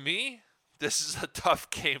 To me, this is a tough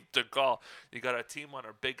game to call. You got a team on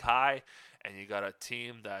a big high, and you got a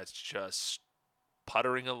team that's just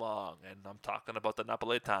puttering along, and I'm talking about the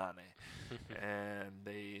Napoletani. And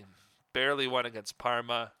they barely won against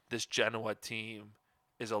Parma. This Genoa team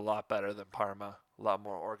is a lot better than Parma, a lot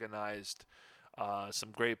more organized.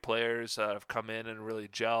 Some great players that have come in and really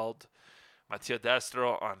gelled. Mattia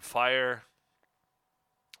Destro on fire.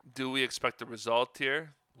 Do we expect a result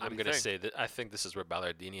here? I'm going to say that I think this is where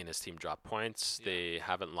Ballardini and his team drop points. Yeah. They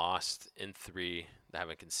haven't lost in 3.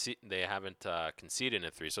 They haven't conceded in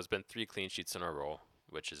 3. So it's been 3 clean sheets in a row,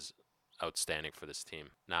 which is outstanding for this team.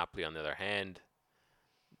 Napoli, on the other hand,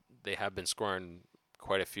 they have been scoring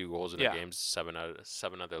quite a few goals in their games. 7 out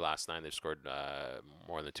of their last 9, they've scored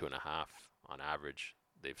more than 2.5 on average.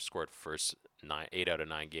 They've scored 8 out of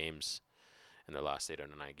 9 games in their last 8 out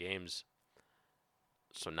of 9 games.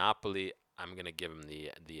 So Napoli, I'm going to give them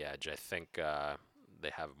the edge. I think they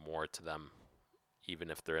have more to them. Even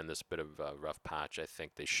if they're in this bit of a rough patch, I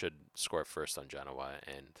think they should score first on Genoa,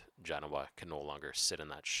 and Genoa can no longer sit in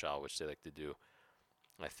that shell, which they like to do.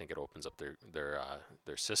 I think it opens up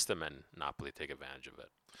their system, and Napoli take advantage of it.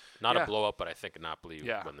 Not a blowout, but I think Napoli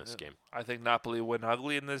win this game. I think Napoli win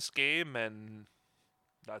ugly in this game, and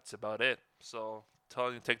that's about it. So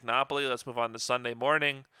telling you to take Napoli. Let's move on to Sunday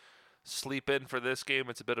morning. Sleep in for this game.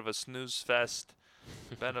 It's a bit of a snooze fest.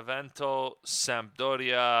 Benevento,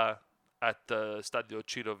 Sampdoria at the Stadio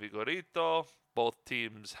Ciro Vigorito. Both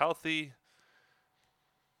teams healthy.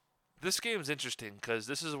 This game's interesting because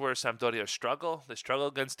this is where Sampdoria struggle. They struggle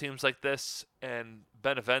against teams like this. And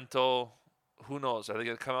Benevento, who knows? Are they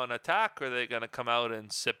going to come out and attack, or are they going to come out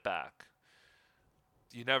and sit back?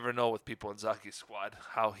 You never know with people in Inzaghi's squad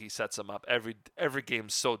how he sets them up. Every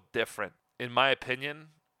game's so different. In my opinion,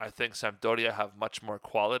 I think Sampdoria have much more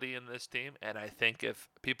quality in this team, and I think if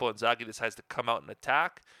people Inzaghi decides to come out and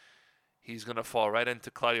attack, he's going to fall right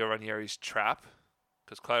into Claudio Ranieri's trap,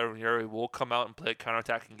 because Claudio Ranieri will come out and play a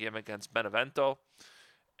counterattacking game against Benevento,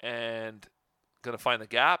 and going to find the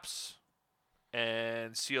gaps,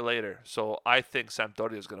 and see you later. So I think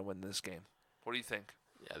Sampdoria is going to win this game. What do you think?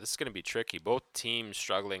 Yeah, this is going to be tricky. Both teams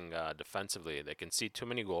struggling defensively. They concede too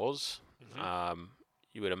many goals. Mm-hmm.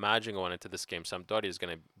 You would imagine going into this game, Sampdoria is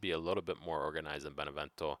going to be a little bit more organized than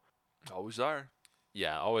Benevento. Always are.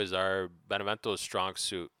 Yeah, always are. Benevento's strong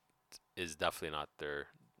suit is definitely not their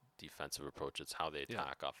defensive approach. It's how they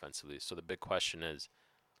attack offensively. So the big question is,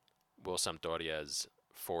 will Sampdoria's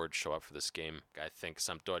forward show up for this game? I think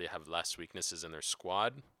Sampdoria have less weaknesses in their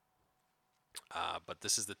squad. But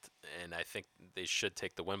this is and I think they should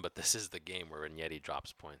take the win, but this is the game where Ranieri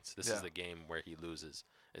drops points. This is the game where he loses.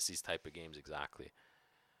 It's these type of games exactly.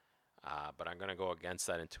 But I'm going to go against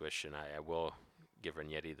that intuition. I will give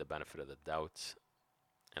Ranieri the benefit of the doubt,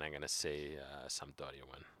 and I'm going to say Sampdoria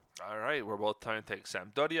win. All right, we're both trying to take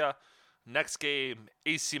Sampdoria. Next game,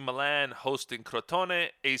 AC Milan hosting Crotone.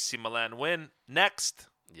 AC Milan win. Next.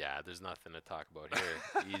 Yeah, there's nothing to talk about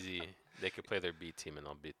here. Easy. They could play their B team and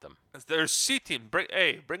they'll beat them. Their C team.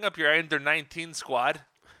 Bring up your under 19 squad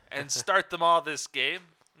and start them all this game.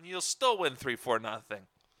 And you'll still win 3-4 nothing.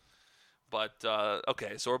 But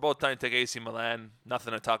okay, so we're both trying to take AC Milan.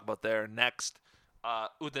 Nothing to talk about there. Next,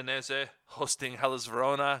 Udinese hosting Hellas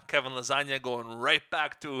Verona. Kevin Lasagna going right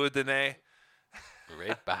back to Udine.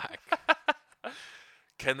 Right back.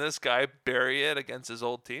 Can this guy bury it against his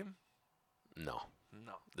old team? No.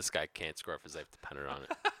 No. This guy can't score if his life depended on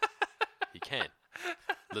it. He can't.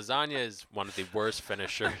 Lasagna is one of the worst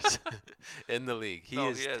finishers in the league. He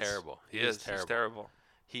is terrible. He is terrible. He's terrible.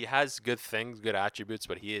 He has good things, good attributes,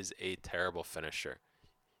 but he is a terrible finisher.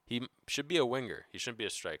 He should be a winger. He shouldn't be a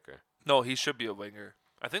striker. No, he should be a winger.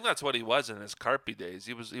 I think that's what he was in his Carpi days.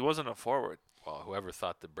 He wasn't a forward. Well, whoever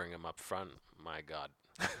thought to bring him up front, my God.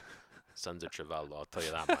 Sons of Trivaldo, I'll tell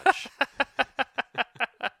you that much.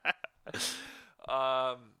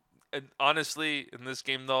 And honestly, in this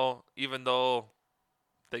game, though, even though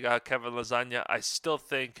they got Kevin Lasagna, I still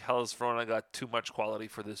think Hellas Verona got too much quality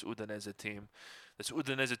for this Udinese team. This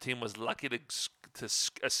Udinese team was lucky to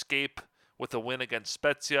escape with a win against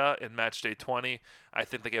Spezia in match day 20. I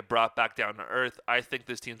think they get brought back down to earth. I think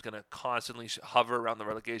this team's going to constantly hover around the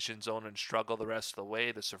relegation zone and struggle the rest of the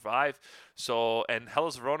way to survive. So, and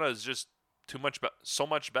Hellas Verona is just so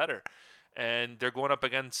much better. And they're going up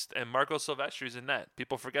against, and Marco Silvestri's in net.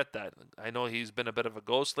 People forget that. I know he's been a bit of a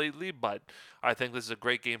ghost lately, but I think this is a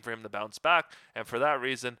great game for him to bounce back. And for that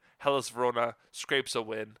reason, Hellas Verona scrapes a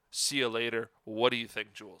win. See you later. What do you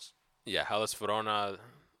think, Jules? Yeah, Hellas Verona,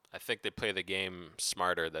 I think they play the game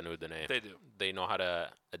smarter than Udine. They do. They know how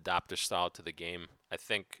to adapt their style to the game. I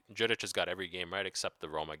think Juric has got every game right except the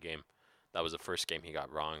Roma game. That was the first game he got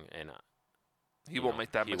wrong, and he won't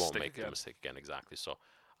make that mistake. He won't make the mistake again, exactly. So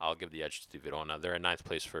I'll give the edge to Verona. They're in 9th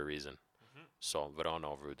place for a reason. Mm-hmm. So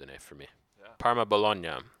Verona over Udine for me. Yeah. Parma-Bologna.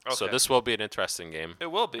 Okay. So this will be an interesting game.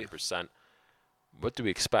 It will be. 100%. What do we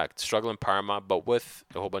expect? Struggling Parma, but with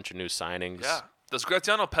a whole bunch of new signings. Yeah. Does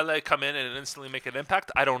Graziano Pelle come in and instantly make an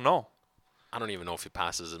impact? I don't know. I don't even know if he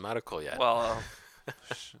passes his medical yet. Well,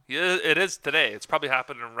 it is today. It's probably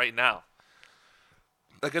happening right now.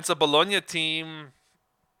 Against a Bologna team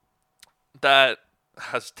that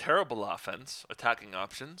has terrible offense, attacking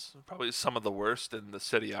options, probably some of the worst in the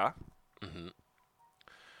Serie A. Mm-hmm.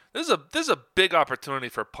 This is a big opportunity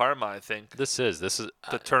for Parma, I think. This is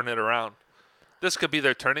to turn it around. This could be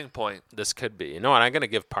their turning point. This could be. And I'm going to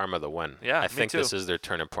give Parma the win. Yeah, I think this is their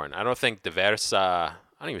turning point. I don't think D'Aversa, I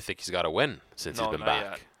don't even think he's got a win since he's been back.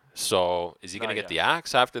 Yet. So is he going to get the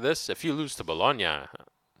axe after this? If you lose to Bologna,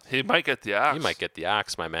 he might get the axe. He might get the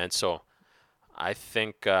axe, my man. So I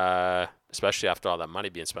think, especially after all that money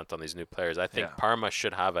being spent on these new players, I think Parma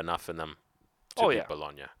should have enough in them to beat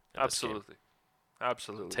Bologna. Absolutely.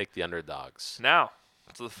 Absolutely. Take the underdogs. Now,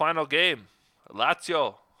 to the final game.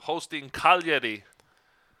 Lazio hosting Cagliari.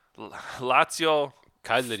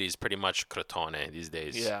 Cagliari is pretty much Crotone these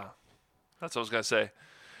days. Yeah. That's what I was going to say.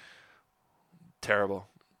 Terrible.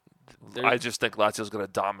 I just think Lazio's going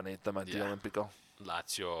to dominate them at the Olimpico.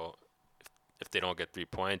 Lazio, if they don't get 3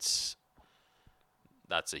 points,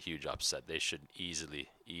 that's a huge upset. They should easily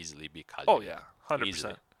beat Cagliari. Oh, yeah. 100%.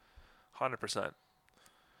 Easily. 100%.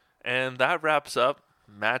 And that wraps up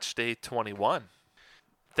Match Day 21.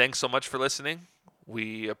 Thanks so much for listening.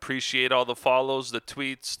 We appreciate all the follows, the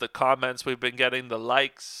tweets, the comments we've been getting, the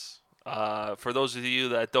likes. For those of you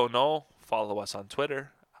that don't know, follow us on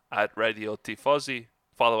Twitter at Radio Tifosi.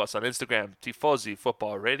 Follow us on Instagram, Tifosi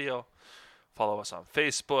Football Radio. Follow us on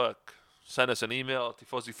Facebook. Send us an email,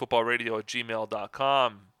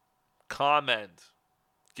 tifosifootballradio@gmail.com. Comment.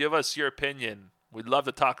 Give us your opinion. We'd love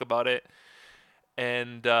to talk about it.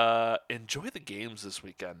 And enjoy the games this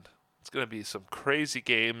weekend. It's going to be some crazy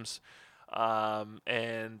games.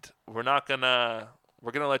 And we're going to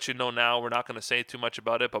let you know now. We're not going to say too much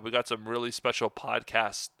about it, but we got some really special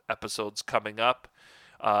podcast episodes coming up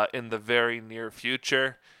in the very near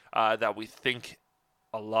future that we think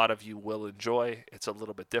a lot of you will enjoy. It's a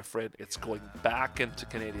little bit different. It's going back into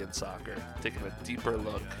Canadian soccer, taking a deeper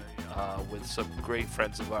look with some great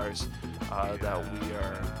friends of ours that we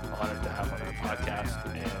are honored to have on our podcast.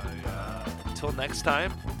 And until next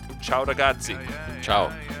time, ciao ragazzi.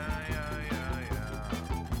 Ciao.